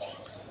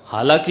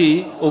 हालांकि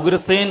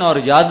उग्रसेन और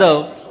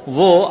यादव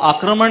वो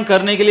आक्रमण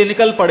करने के लिए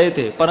निकल पड़े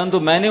थे, परंतु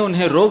मैंने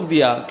उन्हें रोक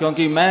दिया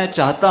क्योंकि मैं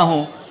चाहता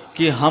हूं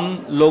कि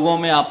हम लोगों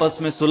में आपस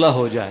में सुलह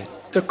हो जाए.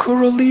 The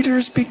Kuru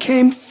leaders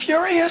became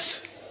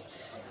furious.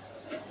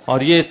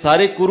 और ये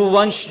सारे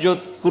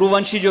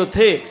कुरुवंशी जो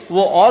थे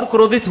वो और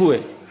क्रोधित हुए.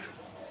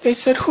 They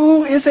said,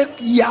 who is a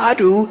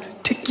Yadu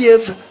to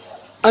give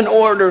an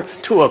order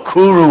to a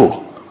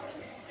Kuru?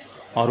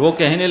 और वो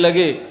कहने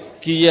लगे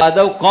कि ये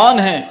यादव कौन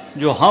है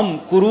जो हम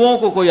कुरुओं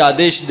को कोई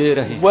आदेश दे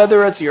रहे हैं.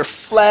 Whether it's your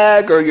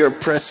flag or your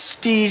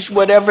prestige,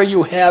 whatever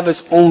you have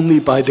is only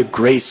by the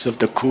grace of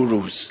the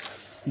Kurus.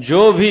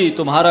 जो भी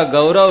तुम्हारा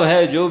गौरव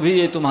है, जो भी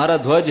ये तुम्हारा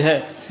ध्वज है,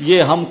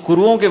 ये हम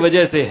कुरुओं के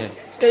वजह से है.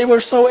 They were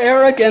so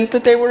arrogant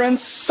that they were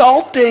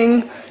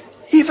insulting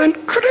even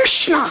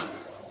Krishna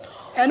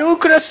and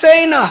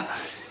Ugrasena.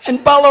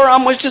 And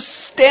Balaram was just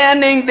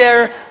standing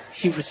there.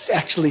 He was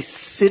actually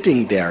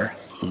sitting there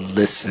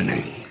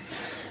listening.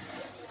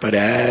 But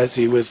as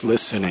he was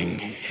listening,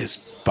 his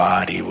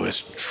body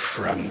was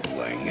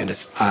trembling and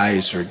his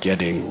eyes were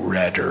getting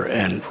redder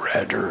and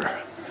redder.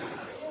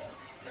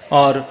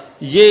 और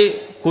ये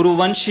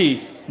कुरुवंशी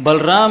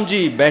बलराम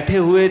जी बैठे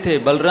हुए थे.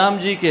 बलराम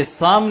जी के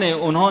सामने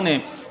उन्होंने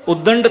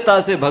उद्दंडता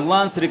से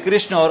भगवान श्री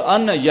कृष्ण और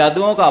अन्य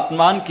यादवों का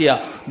अपमान किया.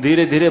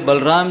 धीरे धीरे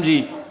बलराम जी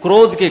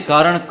क्रोध के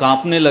कारण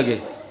कांपने लगे.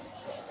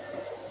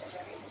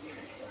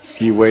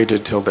 He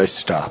waited till they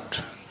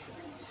stopped.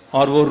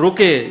 और वो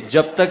रुके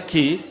जब तक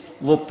कि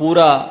वो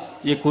पूरा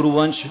ये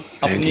कुरुवंश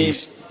अपनी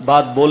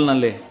बात बोल न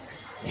ले.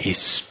 He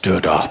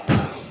stood up.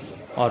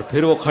 और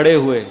फिर वो खड़े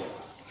हुए.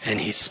 And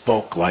he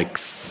spoke like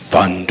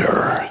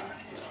thunder.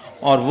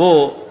 और वो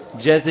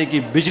जैसे कि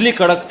बिजली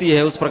कड़कती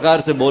है उस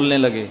प्रकार से बोलने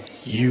लगे.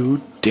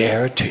 You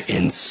dare to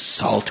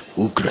insult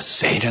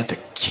Ugrasena, the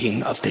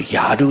king of the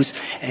Yadus,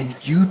 and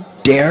you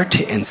dare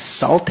to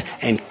insult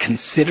and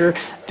consider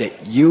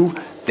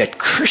that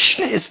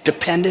Krishna is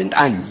dependent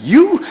on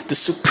you, the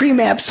supreme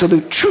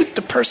absolute truth,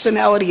 the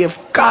personality of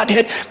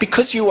Godhead,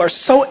 because you are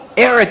so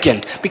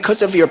arrogant,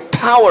 because of your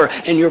power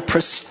and your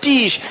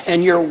prestige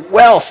and your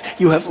wealth,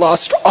 you have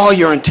lost all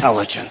your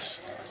intelligence.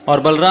 और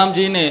बलराम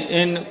जी ने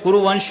इन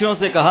कुरुवंशियों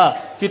से कहा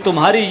कि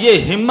तुम्हारी ये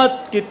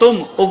हिम्मत कि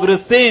तुम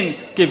उग्रसेन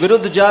के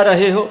विरुद्ध जा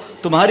रहे हो,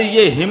 तुम्हारी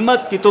ये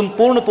हिम्मत कि तुम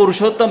पूर्ण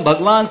पुरुषोत्तम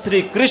भगवान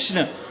श्री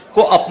कृष्ण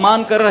को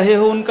अपमान कर रहे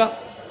हो उनका.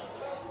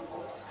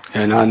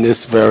 And on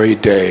this very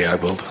day I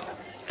will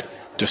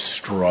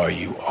destroy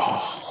you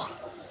all.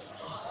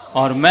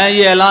 और मैं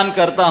ये ऐलान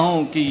करता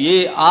हूं कि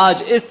ये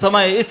आज इस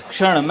समय इस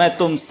क्षण मैं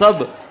तुम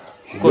सब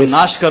को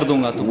नाश कर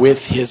दूंगा.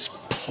 With his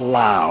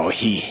plow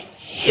he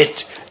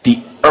hit the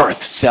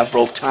earth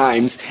several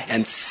times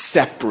and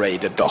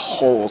separated the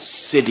whole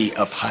city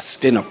of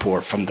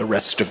Hastinapur from the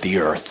rest of the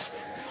earth.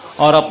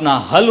 और अपना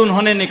हल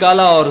उन्होंने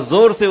निकाला और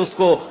जोर से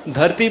उसको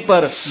धरती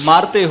पर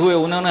मारते हुए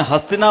उन्होंने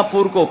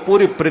हस्तिनापुर को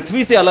पूरी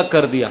पृथ्वी से अलग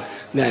कर दिया.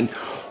 Then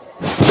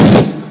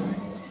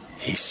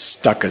he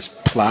stuck his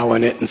plow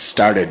in it and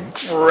started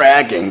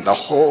dragging the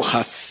whole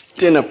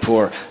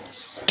Hastinapur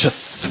to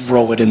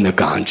throw it in the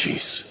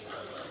Ganges.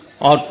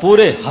 और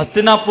पूरे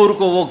हस्तिनापुर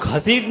को वो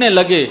घसीटने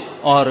लगे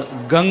और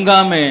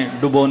गंगा में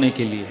डुबोने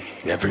के लिए.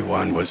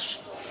 Everyone was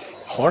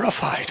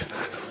horrified.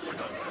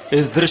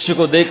 इस दृश्य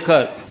को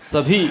देखकर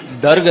सभी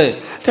डर गए.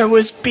 There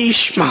was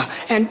Bhishma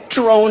and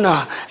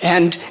Drona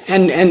and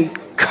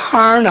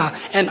Karna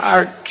and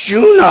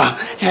Arjuna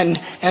and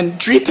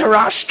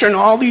Dhritarashtra, and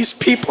all these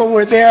people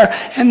were there,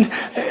 and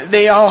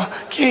they all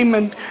came,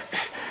 and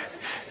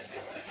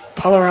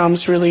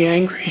Balaram's really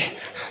angry.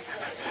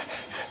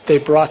 They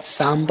brought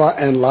Samba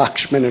and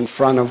Lakshman in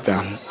front of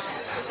them.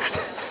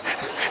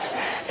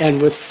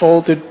 And with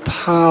folded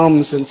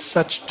palms and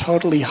such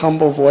totally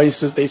humble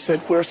voices, they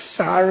said, "We're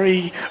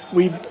sorry.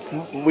 We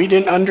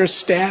didn't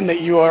understand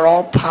that you are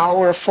all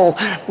powerful.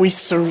 We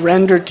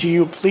surrender to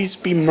you. Please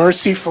be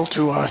merciful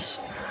to us."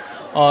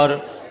 और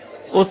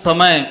उस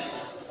समय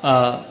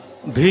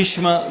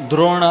भीष्म,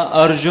 द्रोण,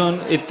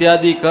 अर्जुन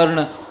इत्यादि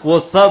कर्ण वो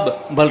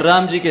सब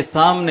बलराम जी के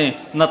सामने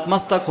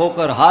नतमस्तक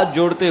होकर हाथ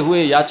जोड़ते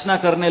हुए याचना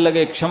करने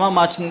लगे, क्षमा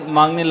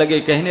मांगने लगे,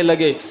 कहने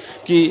लगे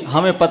कि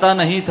हमें पता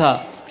नहीं था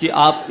कि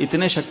आप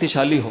इतने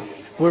शक्तिशाली हो.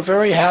 We're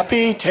very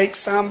happy. Take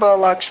Samba,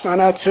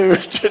 Lakshmana to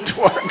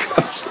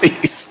Dwarka,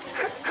 please.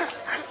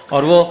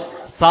 और वो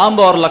सांब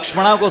और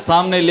लक्ष्मणा को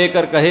सामने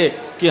लेकर कहे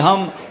कि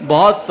हम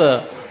बहुत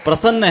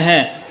प्रसन्न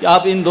हैं कि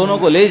आप इन दोनों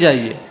को ले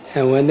जाइए.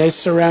 And when they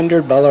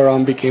surrendered,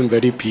 Balaram became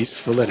very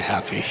peaceful and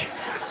happy.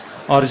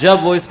 और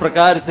जब वो इस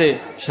प्रकार से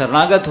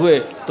शरणागत हुए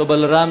तो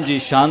बलराम जी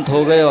शांत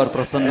हो गए और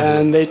प्रसन्न हुए.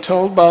 And they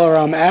told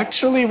Balaram,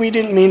 "Actually, we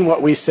didn't mean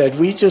what we said.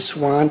 We just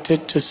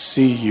wanted to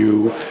see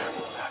you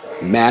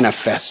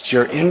manifest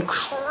your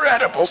incredible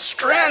incredible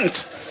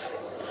strength.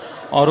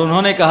 और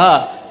उन्होंने कहा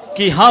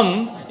कि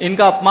हम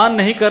इनका अपमान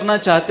नहीं करना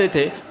चाहते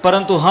थे,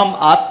 परंतु हम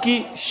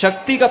आपकी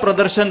शक्ति का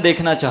प्रदर्शन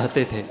देखना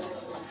चाहते थे.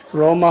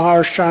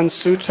 Romaharshan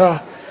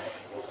Sutta,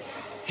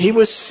 he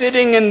was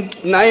sitting in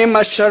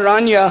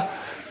Nayamasharanya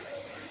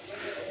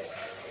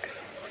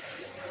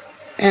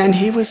and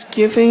he was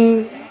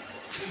giving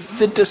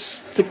the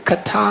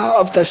katha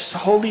of the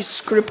holy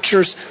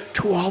scriptures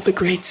to all the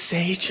great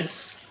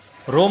sages.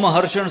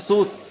 Romaharshana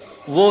सूत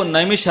वो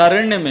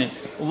नैमिषारण्य में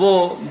वो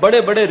बड़े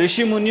बड़े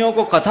ऋषि मुनियों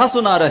को कथा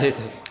सुना रहे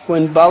थे.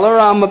 When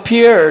Balarama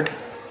appeared,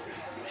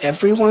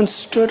 everyone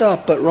stood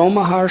up, but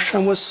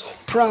Romaharshan was so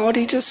proud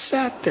he just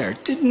sat there,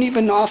 didn't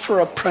even offer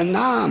a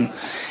pranam,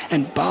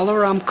 and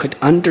Balaram could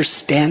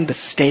understand the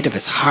state of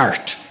his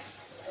heart.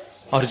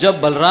 और जब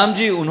बलराम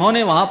जी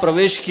उन्होंने वहां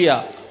प्रवेश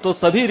किया तो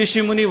सभी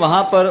ऋषि मुनि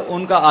वहां पर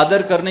उनका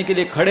आदर करने के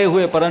लिए खड़े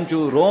हुए,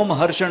 परंतु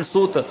रोमहर्षण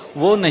सूत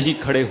वो नहीं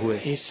खड़े हुए.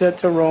 He said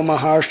to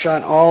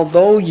Romaharshan,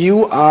 although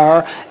you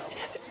are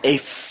a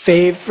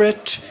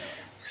favorite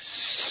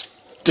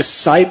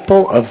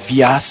disciple of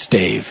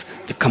Vyasadev,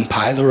 the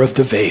compiler of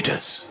the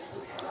Vedas.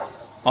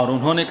 और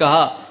उन्होंने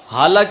कहा,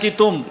 हालांकि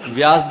तुम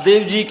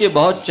व्यासदेव जी के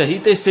बहुत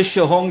चहीते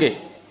शिष्य होंगे,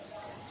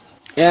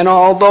 and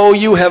although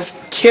you have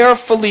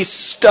carefully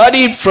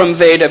studied from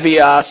Veda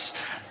Vyas,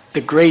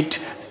 the great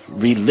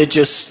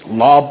religious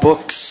law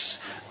books,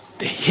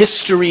 the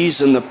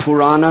histories and the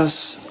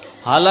Puranas,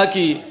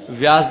 हालांकि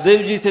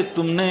व्यासदेव जी से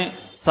तुमने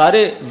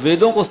सारे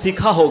वेदों को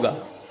सीखा होगा,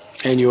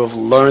 and you have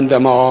learned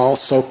them all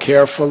so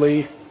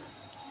carefully,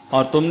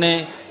 और तुमने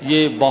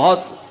ये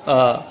बहुत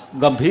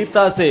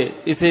गंभीरता से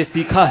इसे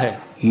सीखा है,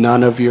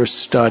 none of your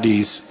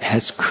studies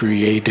has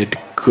created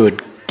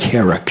good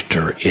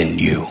character in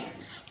you.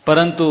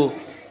 परंतु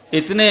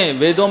इतने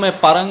वेदों में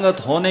पारंगत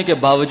होने के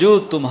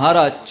बावजूद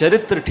तुम्हारा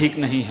चरित्र ठीक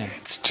नहीं है.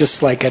 It's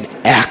just like an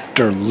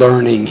actor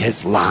learning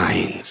his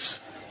lines.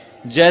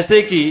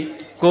 जैसे कि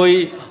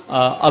कोई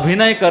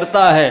अभिनय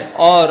करता है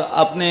और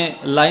अपने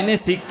लाइनें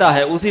सीखता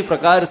है, उसी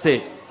प्रकार से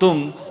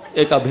तुम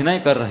एक अभिनय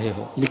कर रहे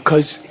हो.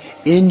 Because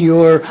in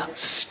your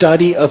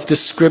study of the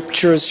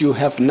scriptures you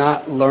have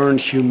not learned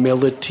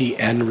humility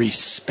and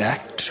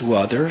respect to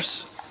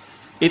others.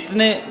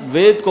 इतने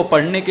वेद को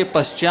पढ़ने के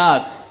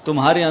पश्चात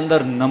तुम्हारे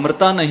अंदर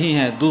नम्रता नहीं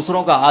है,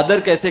 दूसरों का आदर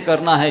कैसे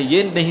करना है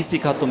ये नहीं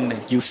सीखा तुमने.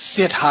 You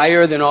sit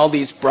higher than all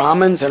these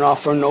Brahmins and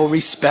offer no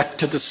respect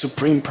to the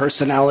Supreme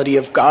Personality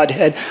of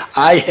Godhead.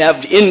 I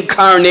have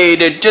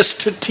incarnated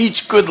just to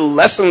teach good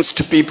lessons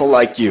to people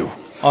like you.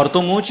 और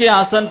तुम ऊंचे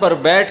आसन पर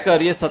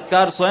बैठकर ये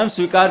सत्कार स्वयं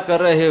स्वीकार कर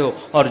रहे हो,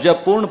 और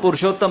जब पूर्ण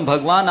पुरुषोत्तम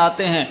भगवान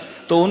आते हैं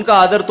तो उनका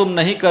आदर तुम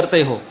नहीं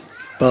करते हो.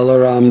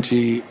 Balaram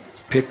ji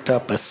picked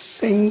up a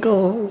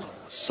single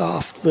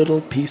soft little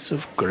piece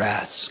of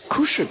grass,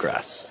 kusha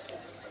grass.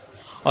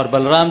 और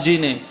बलराम जी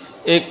ने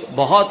एक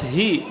बहुत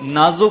ही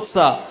नाजुक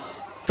सा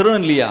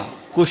तृण लिया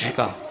कुश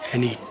का,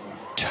 And he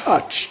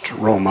touched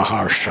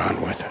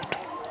Romaharshan with it.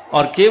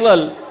 और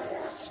केवल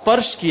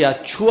स्पर्श किया,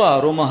 छुआ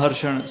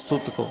रोमहर्षण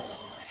सूत को,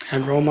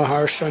 And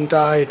Romaharshan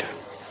died.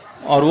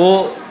 और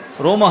वो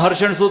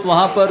रोमहर्षण सूत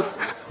वहां पर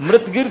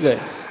मृत गिर गए.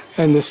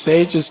 And the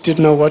sages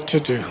didn't know what to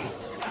do.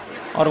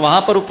 और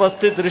वहां पर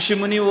उपस्थित ऋषि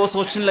मुनि वो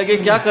सोचने लगे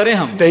क्या करें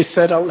हम. They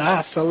said,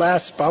 alas,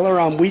 alas,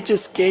 Balaram, we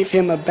just gave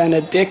him a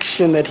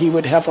benediction that he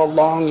would have a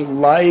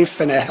long life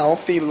and a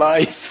healthy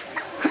life.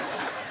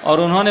 और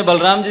उन्होंने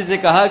बलराम जी से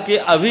कहा कि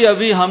अभी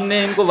अभी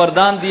हमने इनको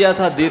वरदान दिया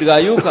था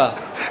दीर्घायु का.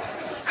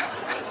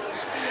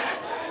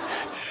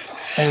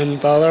 And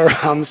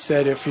Balaram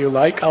said, if you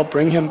like, I'll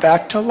bring him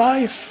back to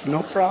life.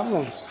 No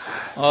problem.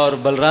 और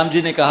बलराम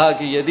जी ने कहा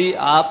कि यदि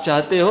आप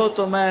चाहते हो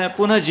तो मैं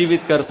पुनः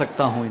जीवित कर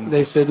सकता हूं इनको.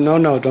 They said, no,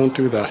 no, don't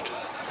do that.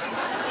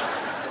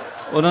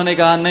 उन्होंने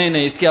कहा नहीं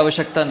नहीं, इसकी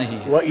आवश्यकता नहीं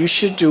है. What you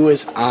should do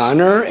is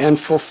honor and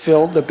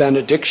fulfill the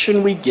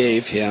benediction we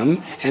gave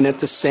him, and at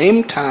the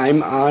same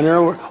time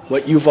honor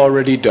what you've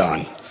already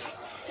done.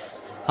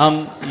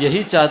 हम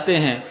यही चाहते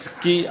हैं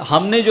कि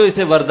हमने जो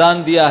इसे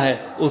वरदान दिया है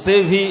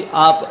उसे भी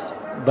आप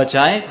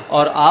बचाएं,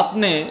 और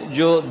आपने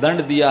जो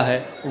दंड दिया है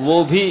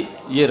वो भी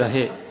ये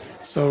रहे.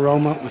 So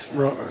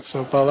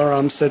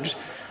Balaram said,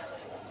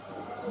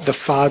 the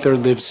father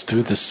lives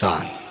through the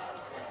son.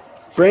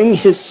 Bring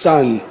his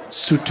son,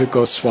 Sutta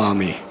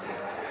Goswami,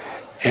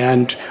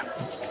 and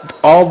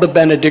all the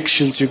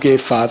benedictions you gave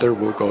father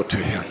will go to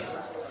him.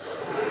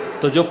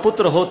 तो जो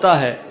पुत्र होता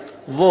है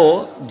वो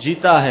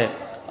जीता है,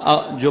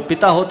 जो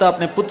पिता होता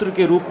अपने पुत्र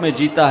के रूप में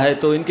जीता है,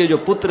 तो इनके जो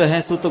पुत्र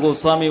हैं सुत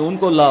गोस्वामी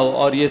उनको लाओ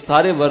और ये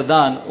सारे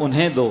वरदान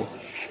उन्हें दो.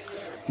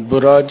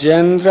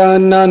 ब्रजेंद्र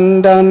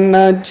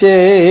नंदन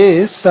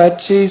जे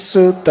सची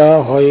सुता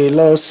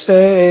होइलो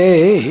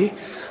से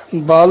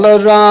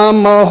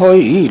Balram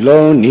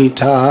होइलो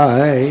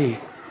Nitai.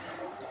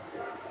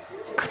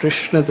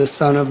 Krishna, the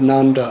son of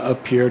Nanda,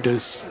 appeared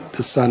as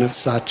the son of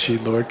Sachi,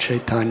 Lord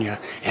Chaitanya,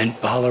 and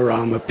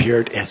Balaram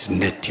appeared as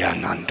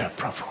Nityananda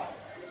Prabhu.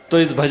 तो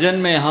इस भजन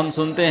में हम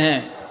सुनते हैं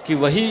कि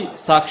वही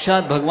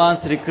साक्षात भगवान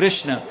श्री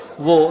कृष्ण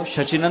वो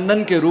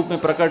शचीनंदन के रूप में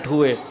प्रकट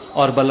हुए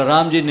और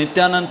बलराम जी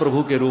नित्यानंद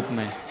प्रभु के रूप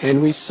में.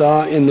 And we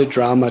saw in the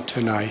drama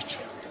tonight.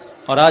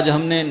 और आज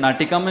हमने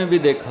नाटिका में भी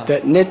देखा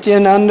that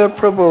Nityananda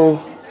Prabhu,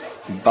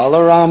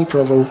 Balaram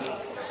Prabhu,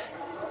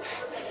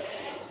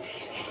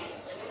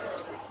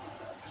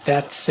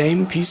 that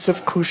same piece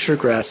of kosher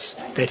grass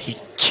that he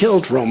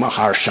killed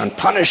Romaharsha and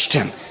punished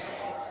him,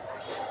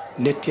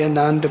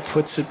 Nityananda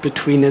puts it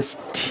between his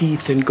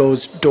teeth and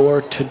goes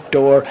door to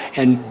door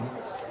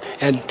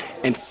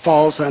and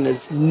falls on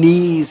his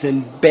knees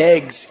and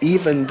begs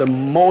even the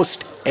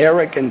most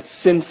arrogant,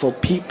 sinful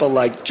people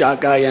like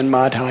Jagai and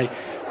Madhai,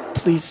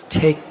 please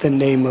take the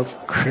name of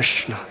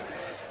Krishna.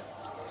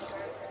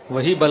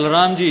 वही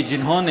बलराम जी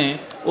जिन्होंने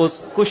उस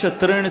कुश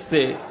तृण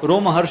से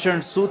रोमहर्षण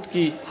सूत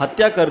की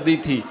हत्या कर दी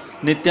थी,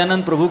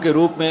 नित्यानंद प्रभु के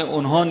रूप में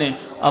उन्होंने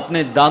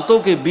अपने दांतों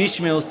के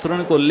बीच में उस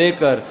तृण को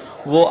लेकर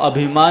वो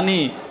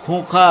अभिमानी,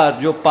 खूंखार,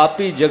 जो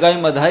पापी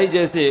जगाई मधाई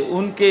जैसे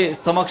उनके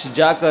समक्ष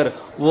जाकर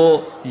वो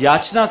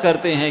याचना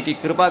करते हैं कि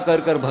कृपा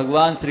कर कर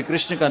भगवान श्री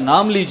कृष्ण का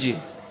नाम लीजिए.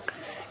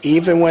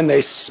 Even when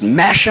they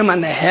smash him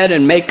on the head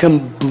and make him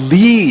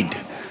bleed,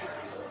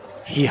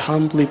 he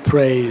humbly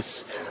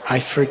prays, I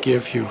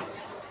forgive you.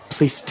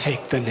 Please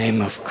take the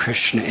name of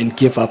Krishna and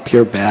give up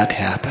your bad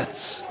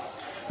habits.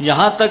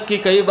 यहां तक कि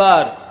कई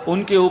बार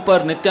उनके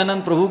ऊपर,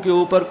 नित्यानंद प्रभु के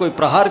ऊपर कोई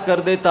प्रहार कर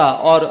देता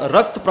और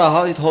रक्त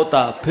प्रभावित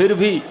होता, फिर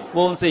भी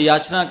वो उनसे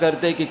याचना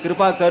करते कि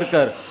कृपा कर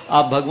कर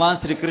आप भगवान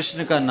श्री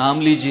कृष्ण का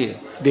नाम लीजिए.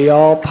 The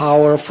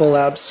all-powerful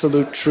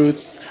absolute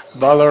truth,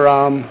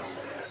 Balaram,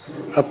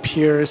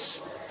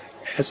 appears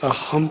as a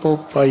humble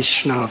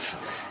Vaishnav,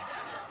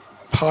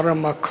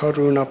 Parama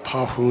Karuna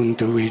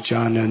Pahundu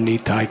Vijana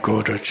Nitai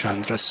Goda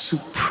Chandra,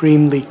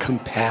 supremely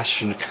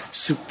compassionate,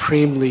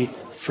 supremely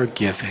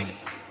forgiving.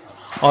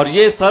 और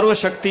ये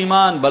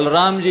सर्वशक्तिमान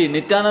बलराम जी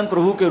नित्यानंद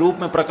प्रभु के रूप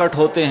में प्रकट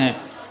होते हैं,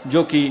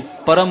 जो कि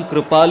परम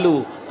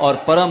कृपालु और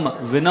परम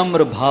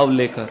विनम्र भाव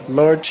लेकर.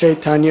 Lord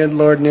Chaitanya and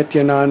Lord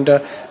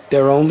Nityananda,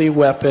 their only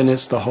weapon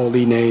is the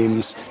holy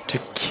names to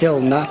kill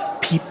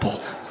not people,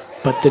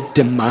 but the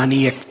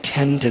demoniac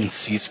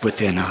tendencies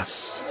within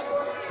us.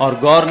 और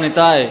गौर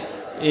निताय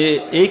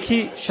एक ही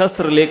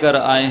शस्त्र लेकर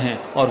आए हैं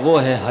और वो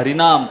है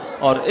हरिनाम,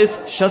 और इस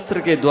शस्त्र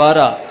के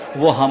द्वारा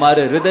वो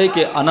हमारे हृदय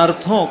के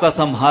अनर्थों का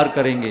संहार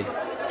करेंगे.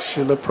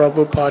 Srila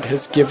Prabhupada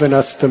has given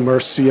us the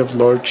mercy of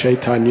Lord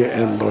Chaitanya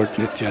and Lord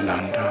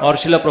Nityananda. और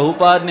श्रील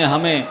प्रभुपाद ने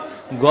हमें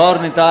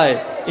गौर निताय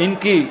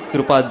इनकी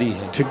कृपा दी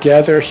है.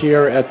 Together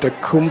here at the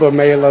Kumbha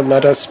Mela,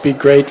 let us be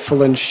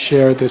grateful and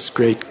share this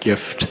great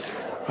gift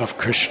of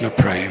Krishna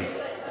Prem.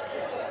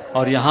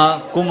 और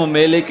यहाँ कुंभ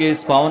मेले के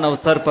इस पावन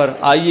अवसर पर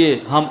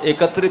आइए हम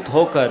एकत्रित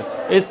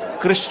होकर इस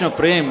कृष्ण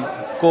प्रेम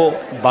को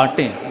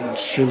बांटें.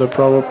 Srila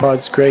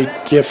Prabhupada's great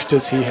gift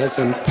is he has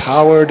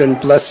empowered and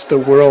blessed the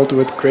world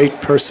with great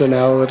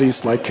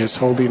personalities like His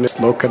Holiness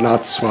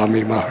Radhanath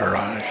Swami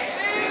Maharaj.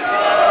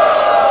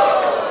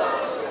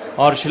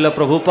 और श्रील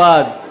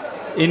प्रभुपाद,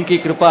 इनकी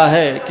कृपा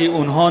है कि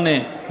उन्होंने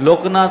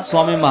लोकनाथ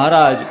स्वामी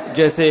महाराज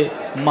जैसे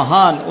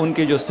महान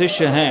उनके जो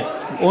शिष्य हैं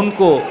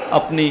उनको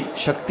अपनी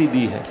शक्ति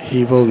दी है.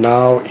 He will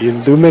now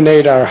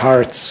illuminate our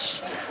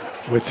hearts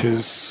with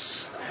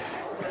his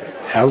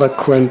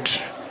eloquent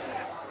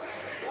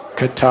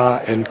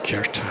katha and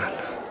kirtan.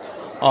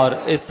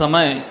 और इस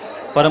समय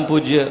परम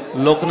पूज्य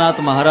लोकनाथ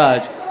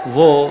महाराज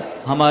वो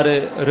हमारे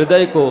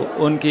हृदय को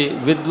उनकी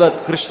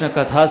विद्वत कृष्ण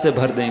कथा से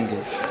भर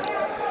देंगे.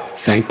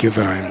 Thank you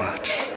very much.